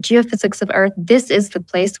geology, and the geophysics of Earth. This is the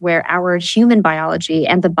place where our human biology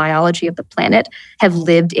and the biology of the planet have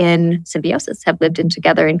lived in symbiosis, have lived in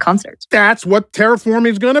together in concert. That's what terraforming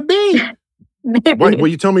is going to be. Will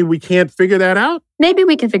you tell me we can't figure that out? Maybe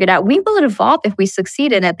we can figure it out. We will evolve. If we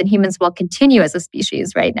succeed in it, then humans will continue as a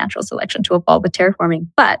species, right? Natural selection to evolve with terraforming.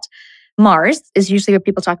 But Mars is usually where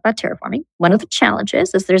people talk about terraforming. One of the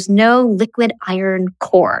challenges is there's no liquid iron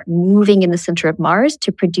core moving in the center of Mars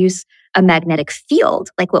to produce a magnetic field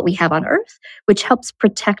like what we have on Earth, which helps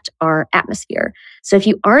protect our atmosphere. So if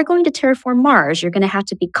you are going to terraform Mars, you're going to have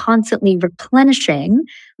to be constantly replenishing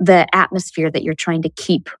the atmosphere that you're trying to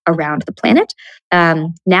keep around the planet.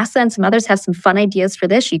 NASA and some others have some fun ideas for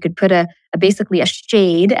this. You could put basically a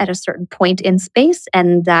shade at a certain point in space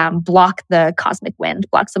and block the cosmic wind,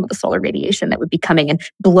 block some of the solar radiation that would be coming and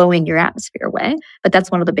blowing your atmosphere away. But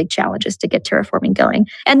that's one of the big challenges to get terraforming going.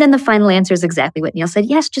 And then the final answer is exactly what Neil said.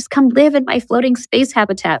 Yes, just come live in my floating space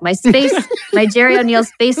habitat, my Jerry O'Neill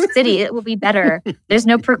space city. It will be better. There's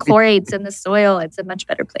no perchlorates in the soil. It's a much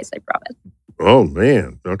better place, I promise. Oh,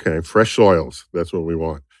 man. Okay. Fresh soils. That's what we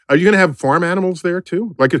want. Are you going to have farm animals there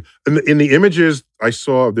too? Like in the images I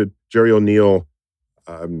saw of the Jerry O'Neill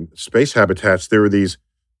space habitats, there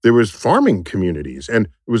was farming communities, and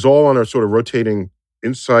it was all on a sort of rotating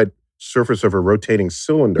inside surface of a rotating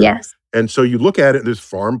cylinder. Yes. And so you look at it, there's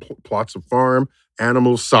plots of farm,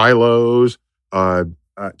 animals, silos.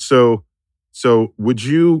 So So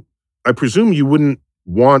I presume you wouldn't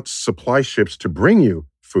want supply ships to bring you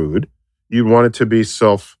food. You'd want it to be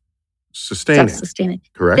self-sustaining. Self-sustaining.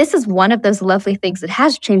 Correct? This is one of those lovely things that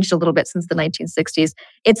has changed a little bit since the 1960s.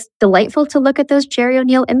 It's delightful to look at those Jerry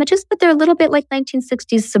O'Neill images, but they're a little bit like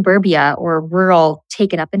 1960s suburbia or rural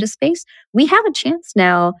taken up into space. We have a chance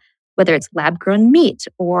now, whether it's lab-grown meat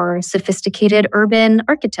or sophisticated urban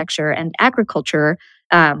architecture and agriculture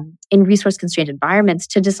in resource-constrained environments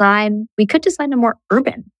we could design a more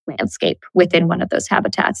urban landscape within one of those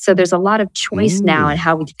habitats. So there's a lot of choice now in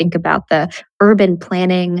how we think about the urban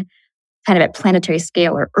planning kind of at planetary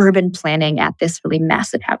scale or urban planning at this really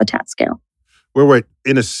massive habitat scale. Well, wait,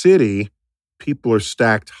 in a city, people are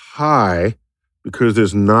stacked high because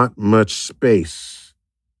there's not much space.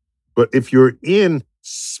 But if you're in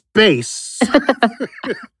space,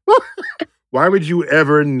 why would you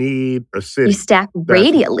ever need a city? You stack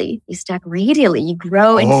radially. You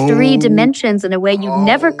grow in 3 dimensions in a way you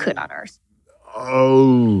never could on Earth.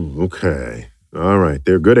 Oh, okay. All right.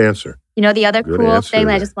 They're good answer. You know, the other cool thing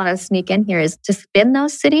that I just want to sneak in here is to spin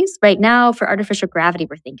those cities. Right now, for artificial gravity,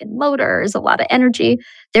 we're thinking motors, a lot of energy.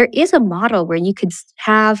 There is a model where you could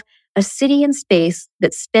have a city in space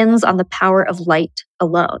that spins on the power of light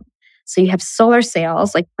alone. So you have solar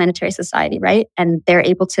sails like Planetary Society, right? And they're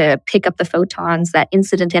able to pick up the photons, that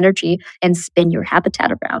incident energy, and spin your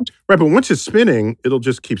habitat around. Right, but once it's spinning, it'll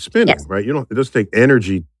just keep spinning, right? It doesn't take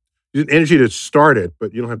energy. You need energy to start it,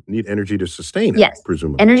 but you don't need energy to sustain it,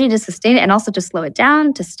 presumably. Energy to sustain it and also to slow it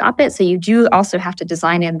down, to stop it. So you do also have to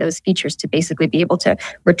design in those features to basically be able to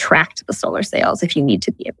retract the solar sails if you need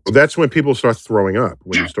to be able to. Well, that's when people start throwing up,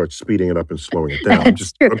 when you start speeding it up and slowing it down.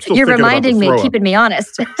 That's true. You're reminding me, keeping me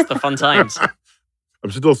honest. It's the fun times.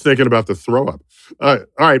 I'm still thinking about the throw up. All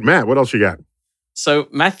right, Matt, what else you got? So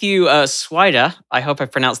Matthew Swider, I hope I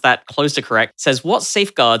pronounced that close to correct, says, what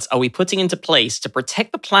safeguards are we putting into place to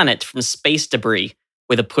protect the planet from space debris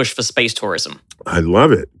with a push for space tourism? I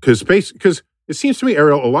love it. Because it seems to me,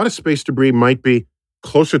 Ariel, a lot of space debris might be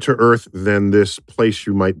closer to Earth than this place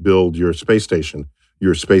you might build your space station,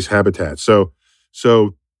 your space habitat. So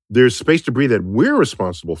there's space debris that we're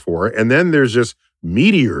responsible for, and then there's just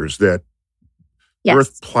meteors that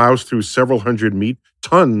Earth plows through several hundred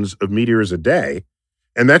tons of meteors a day,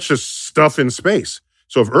 and that's just stuff in space.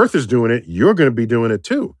 So if Earth is doing it, you're going to be doing it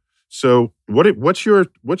too. So what's your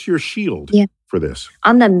shield for this?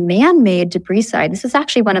 On the man-made debris side, this is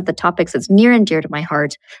actually one of the topics that's near and dear to my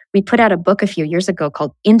heart. We put out a book a few years ago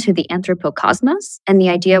called Into the Anthropocosmos, and the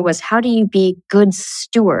idea was, how do you be good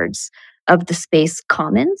stewards of the space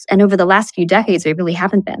commons? And over the last few decades, we really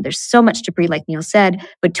haven't been. There's so much debris, like Neil said,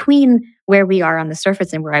 between where we are on the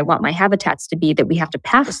surface and where I want my habitats to be, that we have to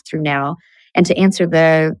pass through now. And to answer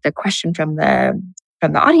the question from the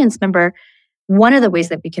audience member, one of the ways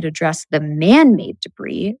that we could address the man-made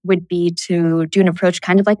debris would be to do an approach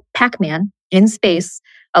kind of like Pac-Man in space.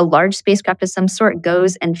 A large spacecraft of some sort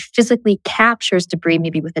goes and physically captures debris,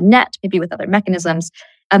 maybe with a net, maybe with other mechanisms.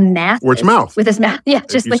 A math or its mouth. With his mouth. Yeah,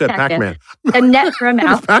 just you like said Pac-Man. A net for a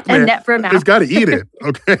mouth. A net for a mouth. It's got to eat it.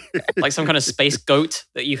 Okay. Like some kind of space goat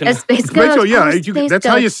that you can... A space goat. That's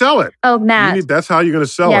how you sell it. Oh, Matt. That's how you're going to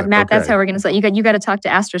sell it. Yeah, Matt, that's how we're going to sell it. You got to talk to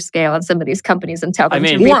Astroscale and some of these companies and tell them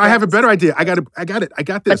to Or I have a better idea. I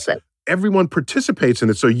got this. Everyone participates in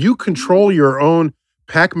it. So you control your own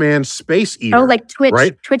Pac-Man space eater. Oh, like Twitch.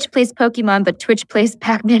 Right? Twitch plays Pokemon, but Twitch plays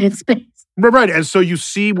Pac-Man in space. Right. And so you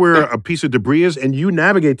see where a piece of debris is and you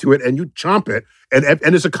navigate to it and you chomp it.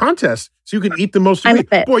 And it's a contest. So you can eat the most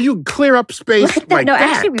debris. Boy, you clear up space like that.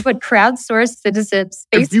 Actually, we would crowdsource citizen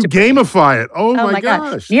space if you debris. gamify it. Oh my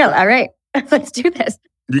gosh. Neil, all right. Let's do this.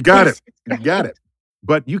 You got it. You got it.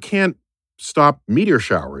 But you can't stop meteor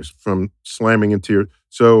showers from slamming into your...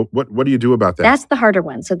 So what do you do about that? That's the harder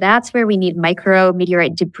one. So that's where we need micro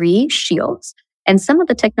meteorite debris shields. And some of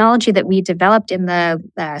the technology that we developed in the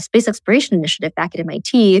Space Exploration Initiative back at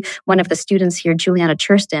MIT, one of the students here, Juliana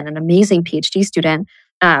Churston, an amazing PhD student,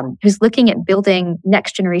 who's looking at building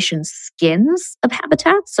next generation skins of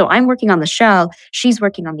habitats. So I'm working on the shell. She's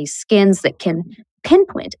working on these skins that can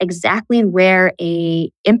pinpoint exactly where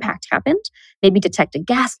a impact happened, maybe detect a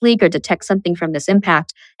gas leak or detect something from this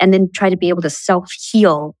impact, and then try to be able to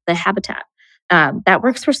self-heal the habitat. That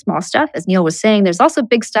works for small stuff. As Neil was saying, there's also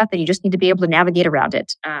big stuff that you just need to be able to navigate around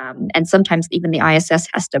it. And sometimes even the ISS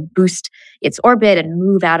has to boost its orbit and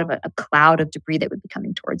move out of a cloud of debris that would be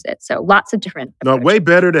coming towards it. So lots of different... No, way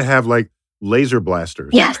better to have like laser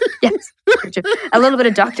blasters. Yes. A little bit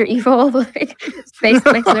of Dr. Evil, like space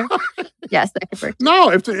laser. Yes, that could work.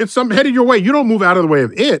 No, if something headed your way, you don't move out of the way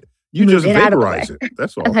of it. You just it out of the vaporize way. it.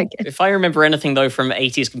 That's all. I like it. If I remember anything, though, from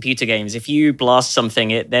 80s computer games, if you blast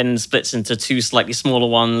something, it then splits into two slightly smaller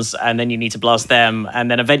ones, and then you need to blast them, and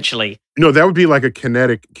then eventually... No, that would be like a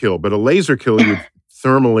kinetic kill, but a laser kill, you would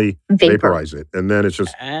thermally vaporize it, and then it's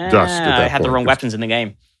just dust at that I had point. the wrong weapons in the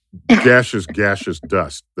game. Gaseous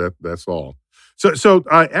dust. That's all. So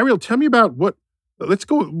Ariel, tell me about what... Let's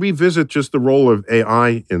go revisit just the role of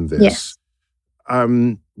AI in this. Yes.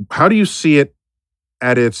 How do you see it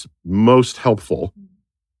at its most helpful?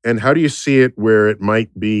 And how do you see it where it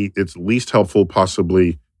might be its least helpful,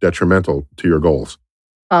 possibly detrimental to your goals?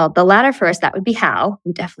 Well, the latter first, that would be HAL.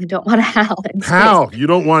 We definitely don't want a HAL. HAL. You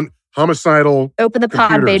don't want homicidal Open the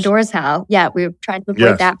pod computers. bay doors, HAL. Yeah, we were trying to avoid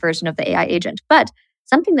Yes. that version of the AI agent. But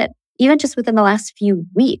something that even just within the last few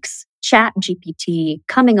weeks, ChatGPT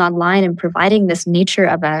coming online and providing this nature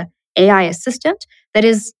of a AI assistant that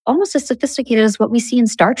is almost as sophisticated as what we see in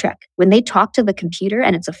Star Trek. When they talk to the computer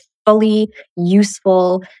and it's a fully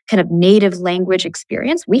useful kind of native language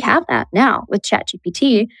experience, we have that now with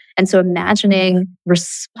ChatGPT. And so imagining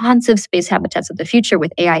responsive space habitats of the future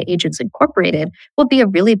with AI agents incorporated will be a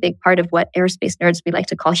really big part of what aerospace nerds we like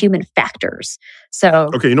to call human factors. So,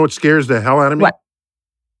 Okay, you know what scares the hell out of me? What?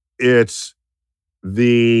 It's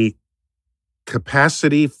the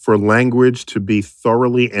capacity for language to be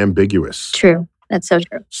thoroughly ambiguous. true. That's so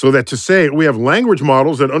true. So that to say we have language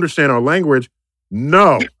models that understand our language,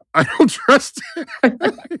 no, I don't trust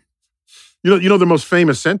it. You know, the most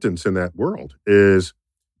famous sentence in that world is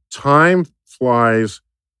time flies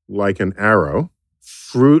like an arrow,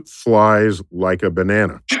 fruit flies like a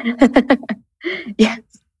banana. Yes.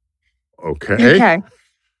 Okay. Okay.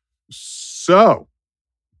 So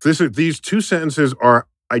these two sentences are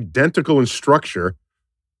identical in structure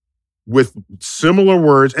with similar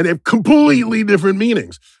words and have completely different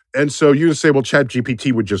meanings. And so you say, well,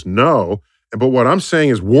 ChatGPT would just know. But what I'm saying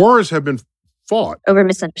is wars have been fought. Over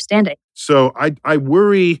misunderstanding. So I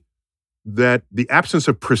worry that the absence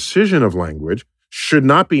of precision of language should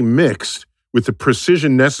not be mixed with the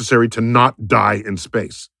precision necessary to not die in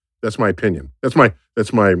space. That's my opinion. That's my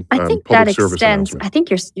I think public that service extends. announcement. I think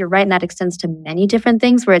you're right, and that extends to many different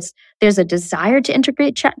things. Where there's a desire to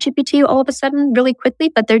integrate ChatGPT all of a sudden really quickly,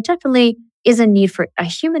 but there definitely is a need for a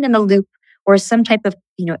human in the loop or some type of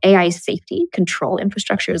AI safety control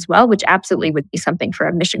infrastructure as well, which absolutely would be something for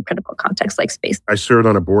a mission critical context like space. I served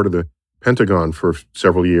on a board of the Pentagon for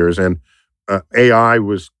several years, and AI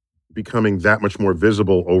was becoming that much more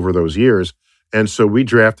visible over those years. And so we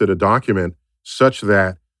drafted a document such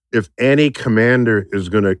that if any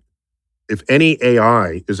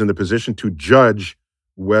AI is in the position to judge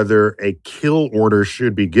whether a kill order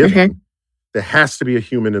should be given, there has to be a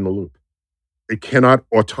human in the loop. It cannot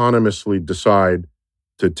autonomously decide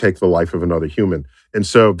to take the life of another human. And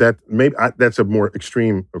so that's a more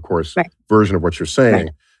extreme, of course, version of what you're saying. Right.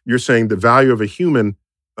 You're saying the value of a human,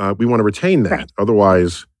 we want to retain that. Right.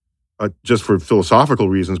 Otherwise, just for philosophical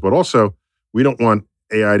reasons, but also we don't want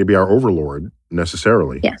AI to be our overlord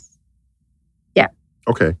necessarily. Yes. Yeah.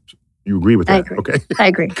 Okay. You agree with that? I agree. Okay. I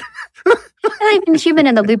agree. I think human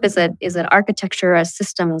in the loop is an architecture, a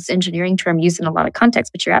systems engineering term used in a lot of contexts,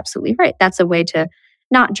 but you're absolutely right. That's a way to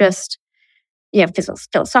not just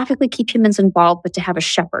philosophically keep humans involved, but to have a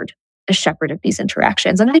shepherd of these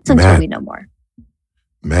interactions. And that's until we know more.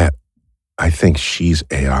 Matt, I think she's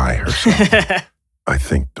AI herself. I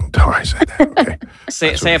think, don't tell her I said that, okay?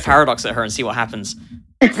 Say a paradox at her and see what happens.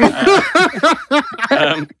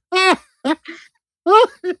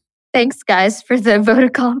 Thanks, guys, for the vote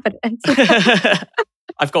of confidence.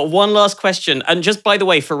 I've got one last question. And just by the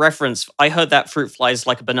way, for reference, I heard that fruit flies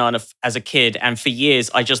like a banana as a kid. And for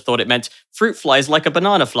years, I just thought it meant fruit flies like a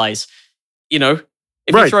banana flies. If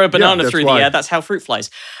you throw a banana through the air, that's how fruit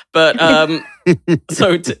flies. But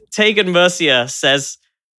so Tegan Mercier says,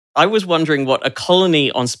 I was wondering what a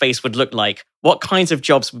colony on space would look like. What kinds of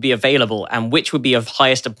jobs would be available and which would be of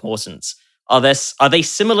highest importance? Are they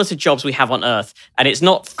similar to jobs we have on Earth? And it's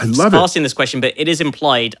not asking this question, but it is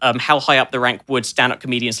implied how high up the rank would stand-up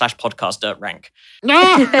comedian / podcaster rank?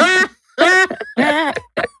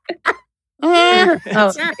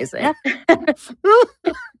 Oh, amazing.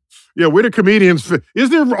 Yeah, where do comedians fit? Is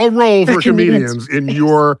there a role for comedians in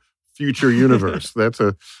your future universe?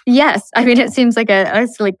 Yes. I mean, it seems like a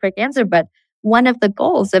silly quick answer, but one of the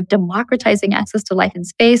goals of democratizing access to life in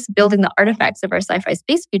space, building the artifacts of our sci-fi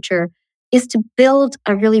space future, is to build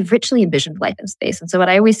a really richly envisioned life in space. And so what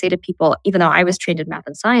I always say to people, even though I was trained in math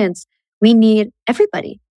and science, we need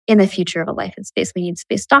everybody in the future of a life in space. We need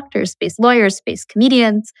space doctors, space lawyers, space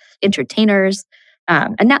comedians, entertainers.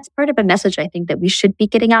 And that's part of a message I think that we should be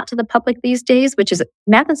getting out to the public these days, which is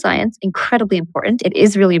math and science, incredibly important. It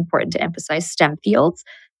is really important to emphasize STEM fields,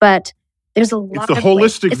 but there's a lot of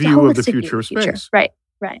holistic view of the future of space. Right.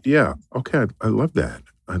 Yeah. Okay. I love that.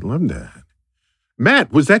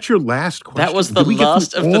 Matt, was that your last question? That was the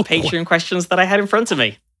last of the Patreon questions that I had in front of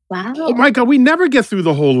me. Wow. Oh my God, we never get through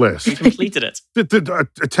the whole list. We completed it.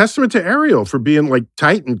 A testament to Ariel for being like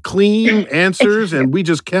tight and clean answers, and we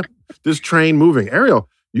just kept this train moving. Ariel,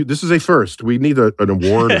 this is a first. We need an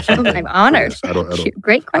award or something. I'm honored.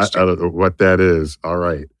 Great question. I don't know what that is. All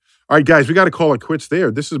right, guys, we got to call it quits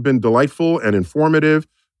there. This has been delightful and informative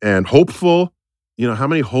and hopeful. You know, how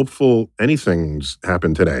many hopeful anythings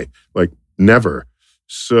happened today? Like never.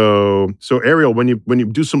 So Ariel, when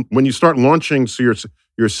you start launching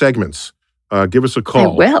your segments, give us a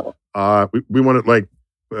call. I will. We want to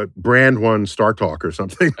brand one Star Talk or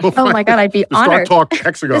something. Oh my God, I'd be honored. Star Talk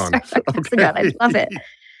Hexagon. Star Talk Hexagon. I love it.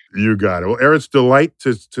 You got it. Well, Ariel, it's a delight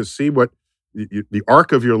to see what the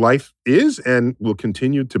arc of your life is and will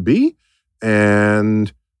continue to be.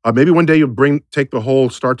 And maybe one day you'll take the whole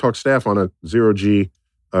Star Talk staff on a 0G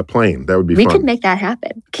plane. That would be fun. We could make that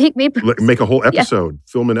happen. Make a whole episode,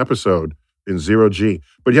 film an episode in 0G.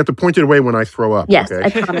 But you have to point it away when I throw up. Yes, okay? I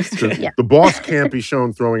promise. The boss can't be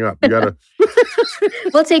shown throwing up. You got to...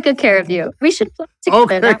 We'll take good care of you. We should play together.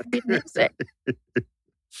 Okay. That would be amazing.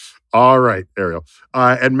 All right, Ariel.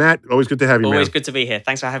 And Matt, always good to have you, Always man. good to be here.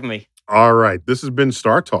 Thanks for having me. All right. This has been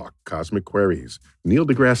Star Talk, Cosmic Queries. Neil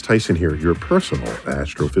deGrasse Tyson here, your personal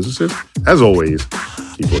astrophysicist. As always,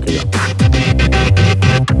 keep looking up.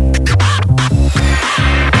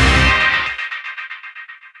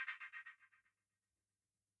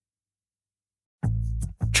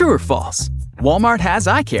 True or false? Walmart has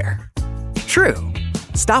eye care. True.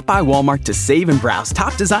 Stop by Walmart to save and browse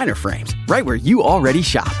top designer frames right where you already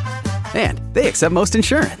shop. And they accept most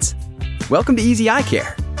insurance. Welcome to Easy Eye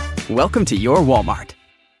Care. Welcome to your Walmart.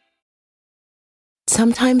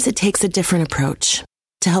 Sometimes it takes a different approach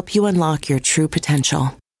to help you unlock your true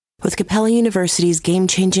potential. With Capella University's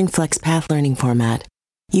game-changing FlexPath learning format,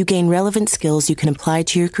 you gain relevant skills you can apply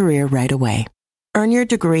to your career right away. Earn your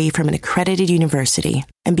degree from an accredited university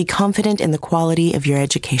and be confident in the quality of your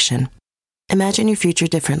education. Imagine your future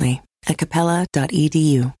differently at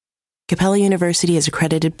capella.edu. Capella University is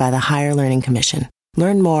accredited by the Higher Learning Commission.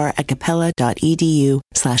 Learn more at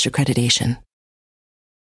capella.edu/accreditation.